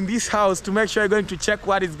happened in this house to make sure you're going to check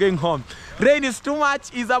what is going on. Rain is too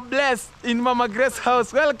much, is a bless in Mama Grace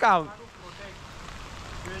house. Welcome.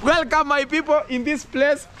 Welcome my people in this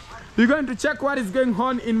place. We're going to check what is going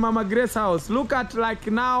on in Mama Grace house. Look at like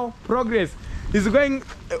now progress. Is going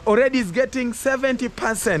already is getting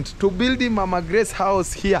 70% to building Mama Grace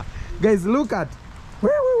house here. Guys, look at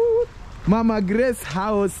Mama Grace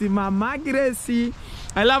house. Mama Gracie.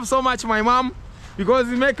 I love so much my mom because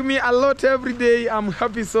it make me a lot every day. I'm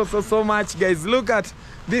happy so much. Guys, look at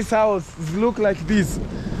this house. It look like this.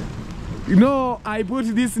 You know, I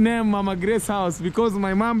put this name Mama Grace house because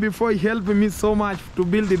my mom before helped me so much to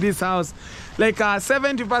build this house. Like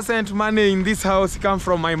 70% money in this house come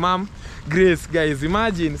from my mom Grace, guys.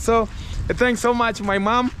 Imagine. So thanks so much my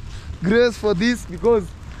mom Grace for this because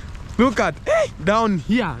look at down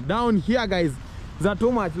here guys. Is that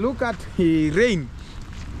too much? Look at rain.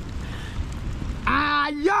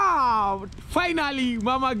 Yeah, finally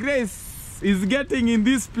Mama Grace is getting in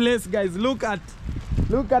this place, guys. Look at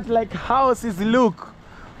like houses look.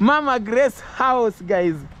 Mama Grace house,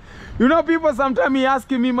 guys. You know, people sometimes he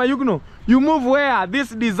asking me, Mayugno, you move where? This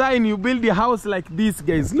design, you build the house like this,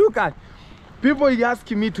 guys. Look at people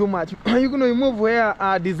asking me too much. Mayugno, you move where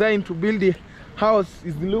design to build the house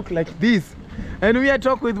is look like this. And we are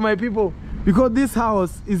talking with my people because this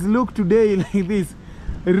house is look today like this.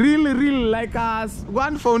 Really like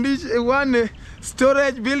one foundation, one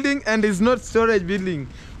storage building, and it's not storage building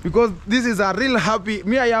because this is a real happy.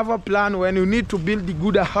 Me, I have a plan when you need to build the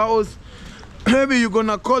good house. Maybe you're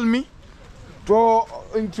gonna call me to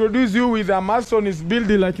introduce you with a mason is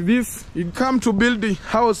building like this. You come to build the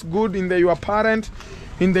house good in your parent,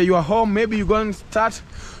 in your home. Maybe you're gonna start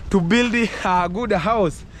to build a good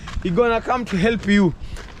house. He's gonna come to help you.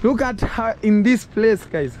 Look at her in this place,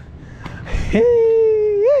 guys. Hey,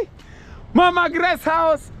 Mama Grace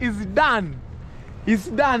house is done. It's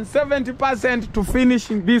done 70% to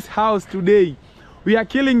finishing this house today. We are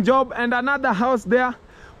killing job and another house there.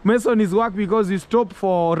 Mason is work because we stopped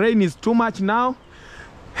for rain is too much now.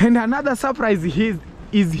 And another surprise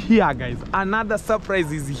is here, guys. Another surprise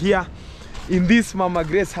is here in this Mama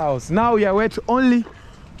Grace house. Now we are waiting only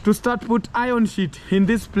to start put iron sheet in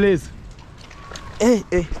this place. Hey.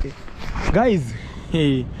 Guys,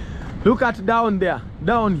 hey, look at down there,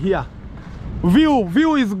 down here.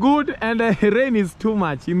 View is good and rain is too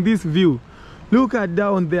much in this view. Look at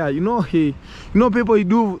down there. You know, people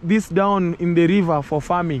do this down in the river for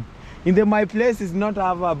farming. My place is not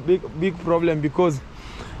have a big problem because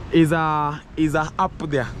is up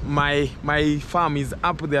there. My farm is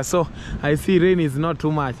up there, so I see rain is not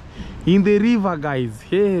too much. In the river, guys,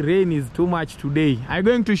 hey, rain is too much today. I'm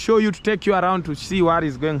going to show you to take you around to see what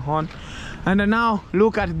is going on. And now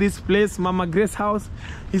look at this place. Mama Grace house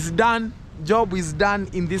is done. Job is done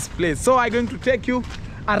in this place. So I'm going to take you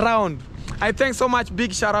around. I thank so much.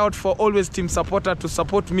 Big shout out for always team supporter to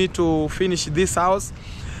support me to finish this house.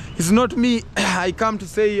 It's not me. I come to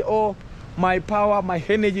say, oh, my power, my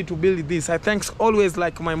energy to build this. I thanks always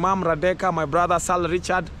like my mom Radeka, my brother Sal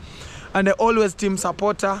Richard, and always team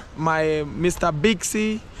supporter, my Mr.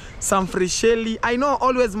 Bixie, Sam Frishelli. I know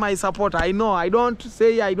always my supporter. I know I don't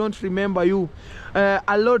say I don't remember you.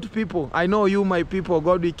 A lot of people. I know you, my people.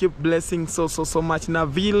 God will keep blessing so much.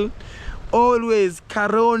 Navil, always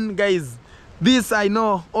Caron, guys. This I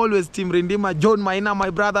know, always Team Rindima, John Maina, my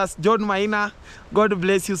brothers, John Maina. God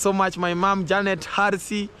bless you so much. My mom, Janet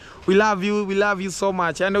Harsi. We love you so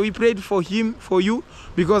much. And we prayed for you,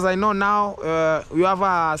 because I know now you have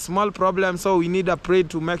a small problem, so we need a prayer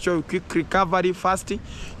to make sure you quick recovery fast.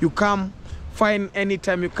 You come fine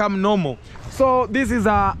anytime, you come normal. So this is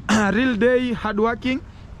a real day, hardworking.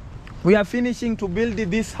 We are finishing to build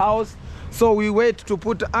this house, so we wait to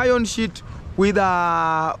put iron sheet with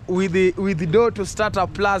the door to start a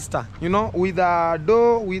plaster, you know, with a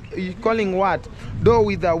door with, you calling what? Door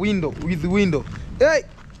with a window, Hey,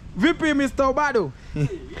 vipi Mr. Obado?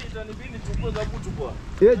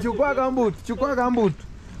 Yeah, chukua gambut.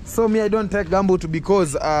 So me, I don't take gambut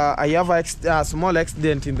because I have a small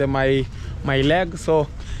accident in my leg, so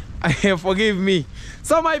forgive me.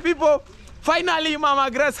 So my people, finally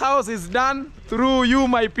Mama Grace house is done through you,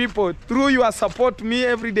 my people. Through your support me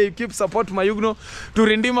every day, you keep support my Yugno to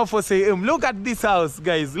Rendima for saying, look at this house,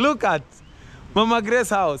 guys. Look at Mama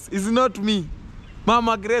Grace house. It's not me.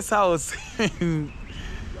 Mama Grace house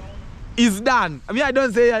is done. I mean, I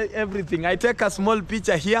don't say everything. I take a small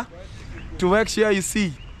picture here to make sure you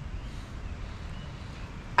see.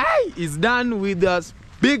 It's done with us.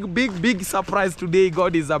 Big surprise today.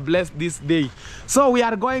 God is a blessed this day. So we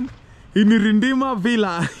are going in Rindima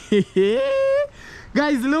Villa.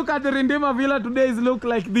 Guys, look at the Rindima Villa today. It look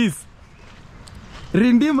like this.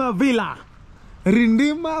 Rindima Villa.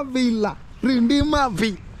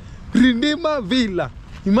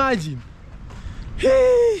 Imagine.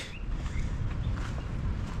 Hey.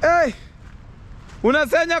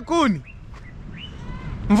 Unasenya kuni.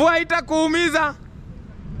 Mvua itakuumiza.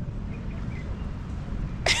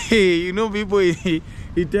 You know, people, he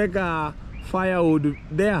take a firewood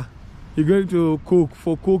there. You're going to cook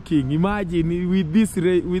for cooking. Imagine with this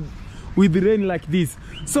with rain like this.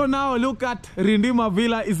 So now look at Rindima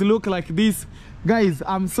Villa is look like this. Guys,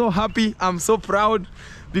 I'm so happy. I'm so proud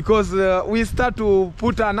because we start to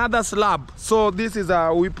put another slab. So this is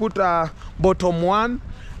we put a bottom one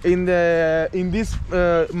in this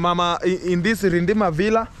Rindima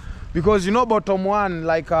Villa. Because you know bottom one,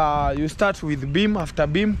 like you start with beam, after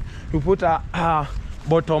beam you put a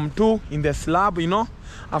bottom 2 in the slab, you know.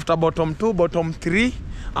 After bottom 2, bottom 3,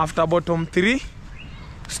 after bottom 3.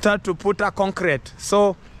 start to put a concrete.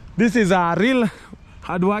 So this is a real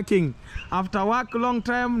hard working. After work long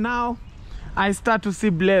time now, I start to see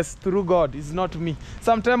blessed through God. It's not me.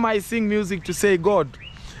 Sometimes I sing music to say, God,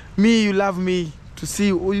 me, you love me, to see,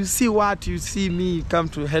 you see what, you see me, come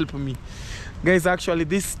to help me. Guys, actually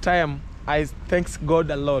this time, I thanks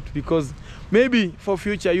God a lot, because maybe for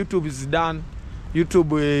future YouTube is done.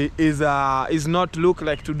 YouTube is not look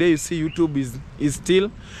like today. You see YouTube is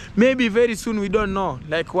still. Maybe very soon, we don't know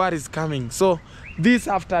like what is coming. So this,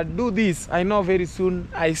 after do this, I know very soon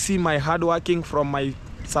I see my hard working from my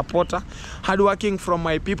supporter, hard working from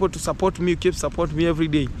my people to support me, keep support me every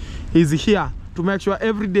day. He's here to make sure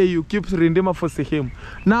every day you keep Rindima for him.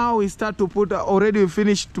 Now we start to put, already we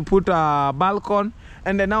finished to put a balcony,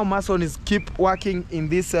 and then now mason is keep working in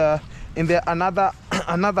this in the another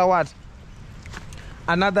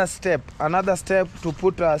another step to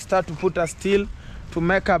put start to put a steel to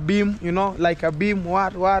make a beam, you know, like a beam,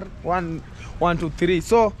 one, 2, 3.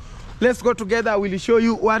 So let's go together. I will show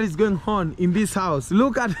you what is going on in this house.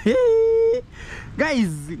 Look at, hey, guys,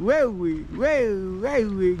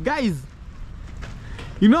 guys,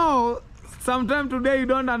 you know, sometime today you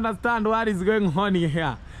don't understand what is going on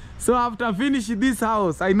here. So after finishing this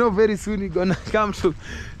house, I know very soon you're gonna come to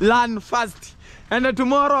learn fast. And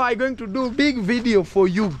tomorrow I'm going to do big video for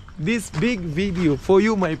you. This big video for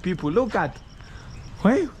you, my people. Look at,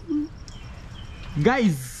 hey,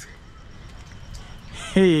 guys.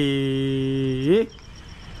 Hey,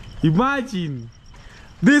 imagine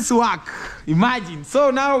this work. Imagine.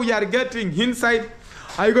 So now we are getting inside.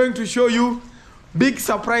 I'm going to show you big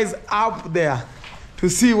surprise up there to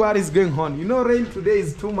see what is going on. You know, rain today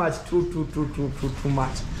is too much, too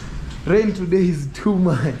much. Rain today is too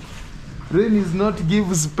much. Rain is not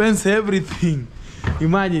give Spence everything.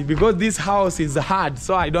 Imagine, because this house is hard,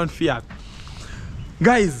 so I don't fear.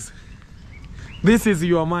 Guys, this is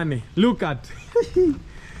your money. Look at.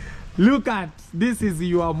 Look at. This is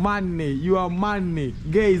your money. Your money.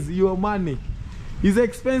 Guys, your money. It's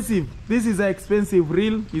expensive. This is expensive.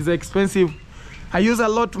 Real is expensive. I use a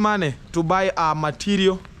lot of money to buy a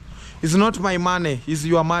material. It's not my money, it's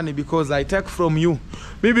your money, because I take from you.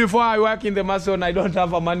 Maybe before I work in the mason, I don't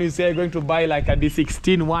have a money. You say I'm going to buy like a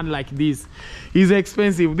D16 one like this. It's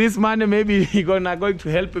expensive. This money maybe going to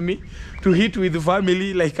help me to hit with the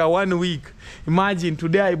family like a 1 week. Imagine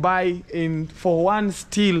today I buy for one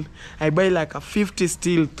steel, I buy like a 50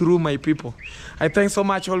 steel through my people. I thank so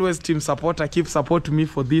much always team supporter, keep supporting me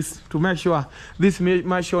for this, to make sure this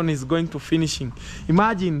mansion is going to finishing.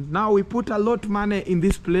 Imagine now we put a lot of money in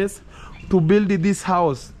this place to build this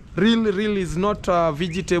house. Real is not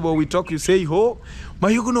vegetable. We talk, you say, oh,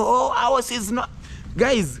 but you know, oh, ours is not.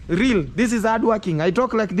 Guys, real, this is hard working. I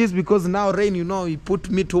talk like this because now rain, you know, it put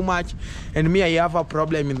me too much, and me, I have a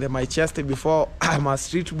problem in my chest. Before I'm a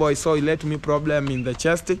street boy, so it let me problem in the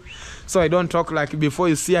chest. So I don't talk like before.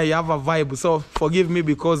 You see, I have a vibe. So forgive me,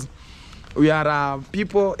 because we are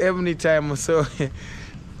people every time. So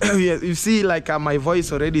you see, like my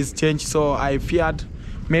voice already is changed. So I feared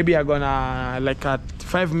maybe I'm gonna like at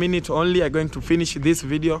 5 minutes only I'm going to finish this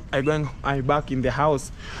video. I'm back in the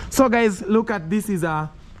house. So guys, look at this. Is a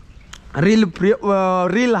real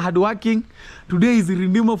hard working. Today is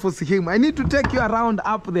Redeemer for him. I need to take you around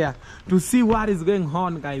up there to see what is going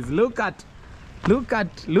on, guys. Look at wait.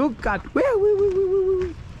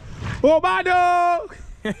 Oh bado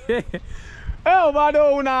oh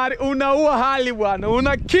bado una hali bwana,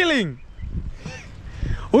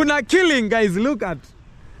 una killing guys. Look at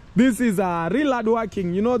this. Is a real hard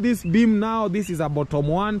working. You know, this beam now, this is a bottom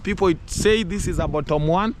one. People say this is a bottom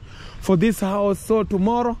one for this house. So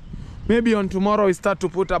tomorrow, maybe on tomorrow, we start to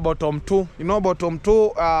put a bottom 2. You know, bottom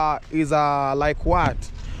 2 is like what?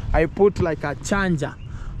 I put like a changer.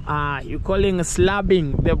 You calling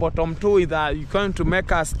slabbing. The bottom 2 is you're going to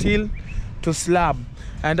make a steel to slab,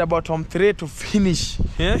 and the bottom 3 to finish.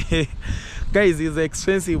 Guys, it's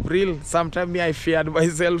expensive, real. Sometimes I feared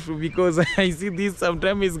myself, because I see this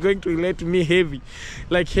sometimes it's going to let me heavy,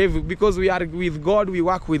 because we are with God, we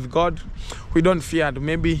work with God, we don't fear.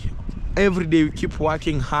 Maybe every day we keep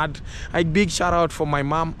working hard. A big shout out for my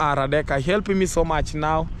mom, Radeka, helping me so much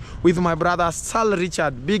now with my brother Sal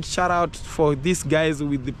Richard. Big shout out for these guys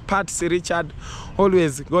with the Pats Richard.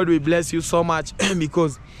 Always God will bless you so much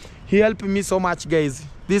because he helped me so much, guys.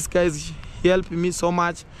 These guys helped me so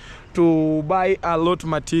much to buy a lot of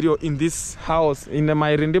material in this house, in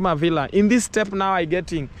my Rindima villa. In this step now I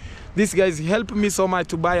getting These guys help me so much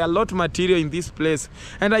to buy a lot of material in this place,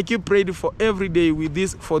 and I keep praying for every day with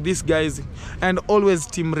this for these guys. And always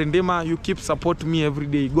Team Rendema, you keep support me every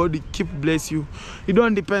day. God keep bless you. It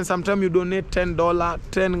don't depend. Sometimes you donate $10,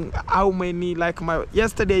 10 how many, like my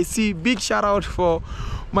yesterday I see big shout out for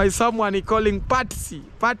my someone he calling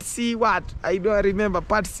Patsy what? I don't remember.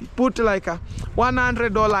 Patsy put like a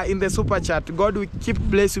 $100 in the super chat. God will keep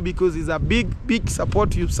bless you because it's a big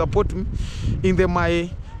support. You support me in my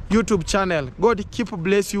YouTube channel. God keep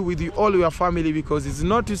bless you with all your family, because it's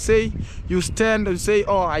not to say you stand and say,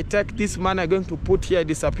 oh, I take this money I'm going to put here,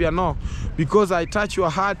 disappear. No, because I touch your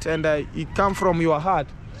heart and it come from your heart.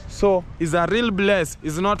 So it's a real bless.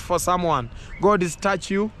 It's not for someone. God is touch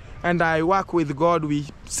you. And I work with God. We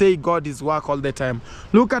say God is work all the time.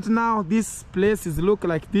 Look at now, this place is look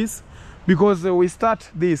like this because we start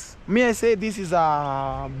this. Me, I say this is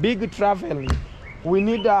a big travel. We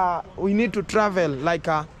need to travel like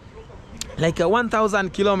a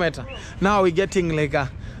 1,000 kilometer. Now we're getting like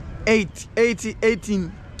a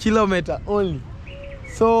 18 kilometer only.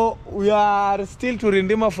 So we are still to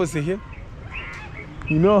Rendema for here.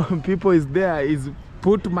 You know, people is there is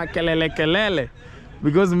put makelele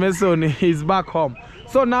because Mason is back home.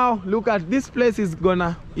 So now look at this place is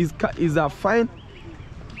a fine.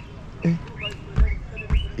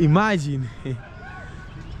 Imagine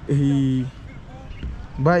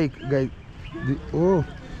bike guys. Oh,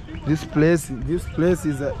 this place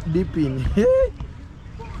is a deep in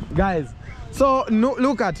guys. So no,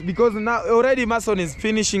 look at, because now already Mason is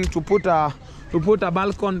finishing to put a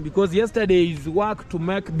balcony, because yesterday his work to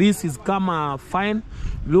make this is come fine.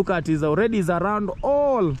 Look at is around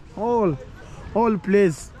all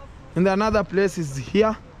place, and another place is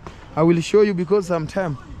here. I will show you because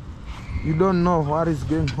sometimes you don't know what is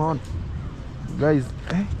going on, guys.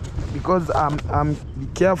 Because I'm be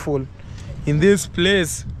careful in this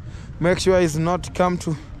place. Make sure it's not come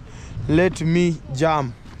to let me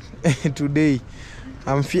jam today.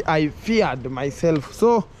 I feared myself.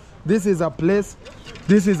 So this is a place.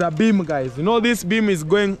 This is a beam, guys. You know, this beam is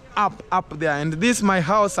going up there. And this my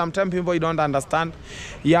house. Sometimes people don't understand.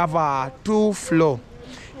 You have a 2 floor.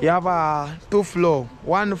 You have a 2 floor.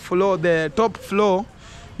 1 floor, the top floor.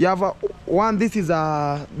 You have a one. This is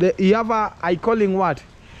a. You have a. I calling what?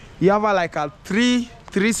 You have a like a three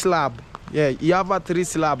slab. Yeah, you have a 3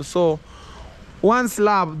 slab. So 1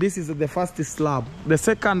 slab. This is the first slab. The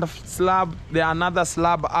second slab. The another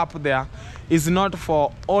slab up there. Is not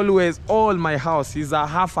for always all my house. Is a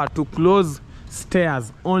half to close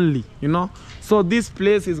stairs only, you know. So this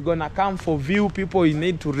place is gonna come for view. People, you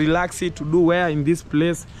need to relax it to do where in this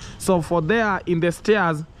place. So for there in the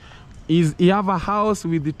stairs is you have a house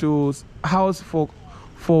with the 2 house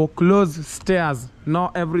for closed stairs.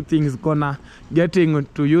 Not everything is gonna getting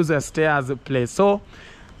to use a stairs place. So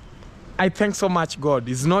I thank so much God.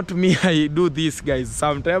 It's not me I do this, guys.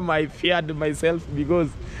 Sometimes I feared myself because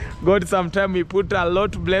God sometimes he put a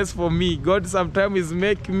lot bless for me. God sometimes is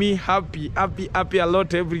make me happy a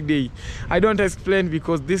lot every day. I don't explain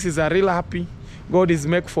because this is a real happy God is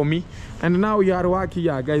make for me. And now we are working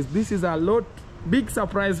here, guys. This is a lot big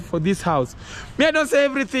surprise for this house. Me, I don't say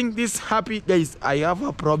everything this happy, guys. I have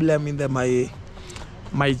a problem in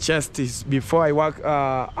my chest is before I work.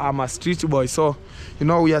 I'm a street boy, so you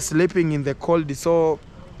know we are sleeping in the cold. So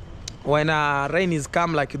when rain is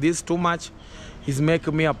come like this too much, it's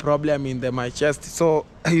making me a problem in my chest. So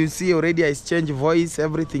you see already I change voice,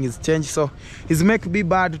 everything is changed. So it's make me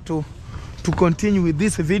bad to continue with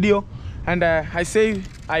this video. And I say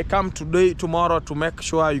I come tomorrow to make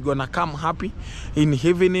sure you're gonna come happy in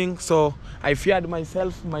evening. So I feared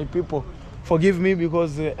myself, my people. Forgive me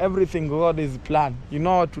because everything God is planned. You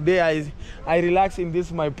know, today I relax in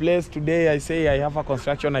this my place. Today I say I have a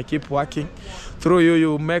construction. I keep working. Through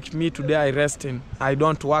you make me today I resting. I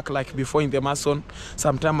don't work like before in the mason.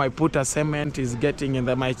 Sometimes I put a cement is getting in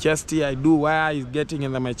my chest. I do wire is getting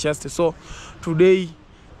in my chest. So today,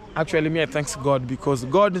 actually me I thanks God because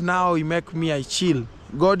God now he make me I chill.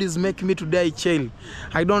 God is making me today I chill.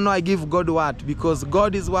 I don't know I give God what because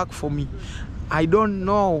God is work for me. I don't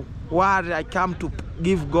know what I come to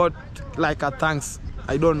give God like a thanks.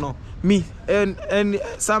 I don't know. Me and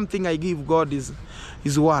something I give God is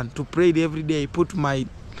one to pray every day. I put my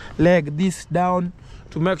leg this down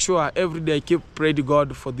to make sure every day I keep praying to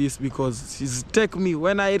God for this because He's take me.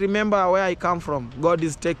 When I remember where I come from, God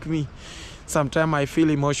is take me. Sometimes I feel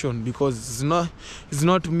emotion because it's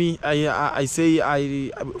not me. I say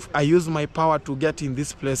I use my power to get in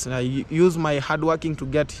this place and I use my hard working to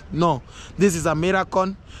get. No, this is a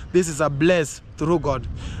miracle. This is a bless through God.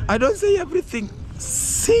 I don't say everything.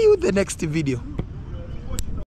 See you in the next video.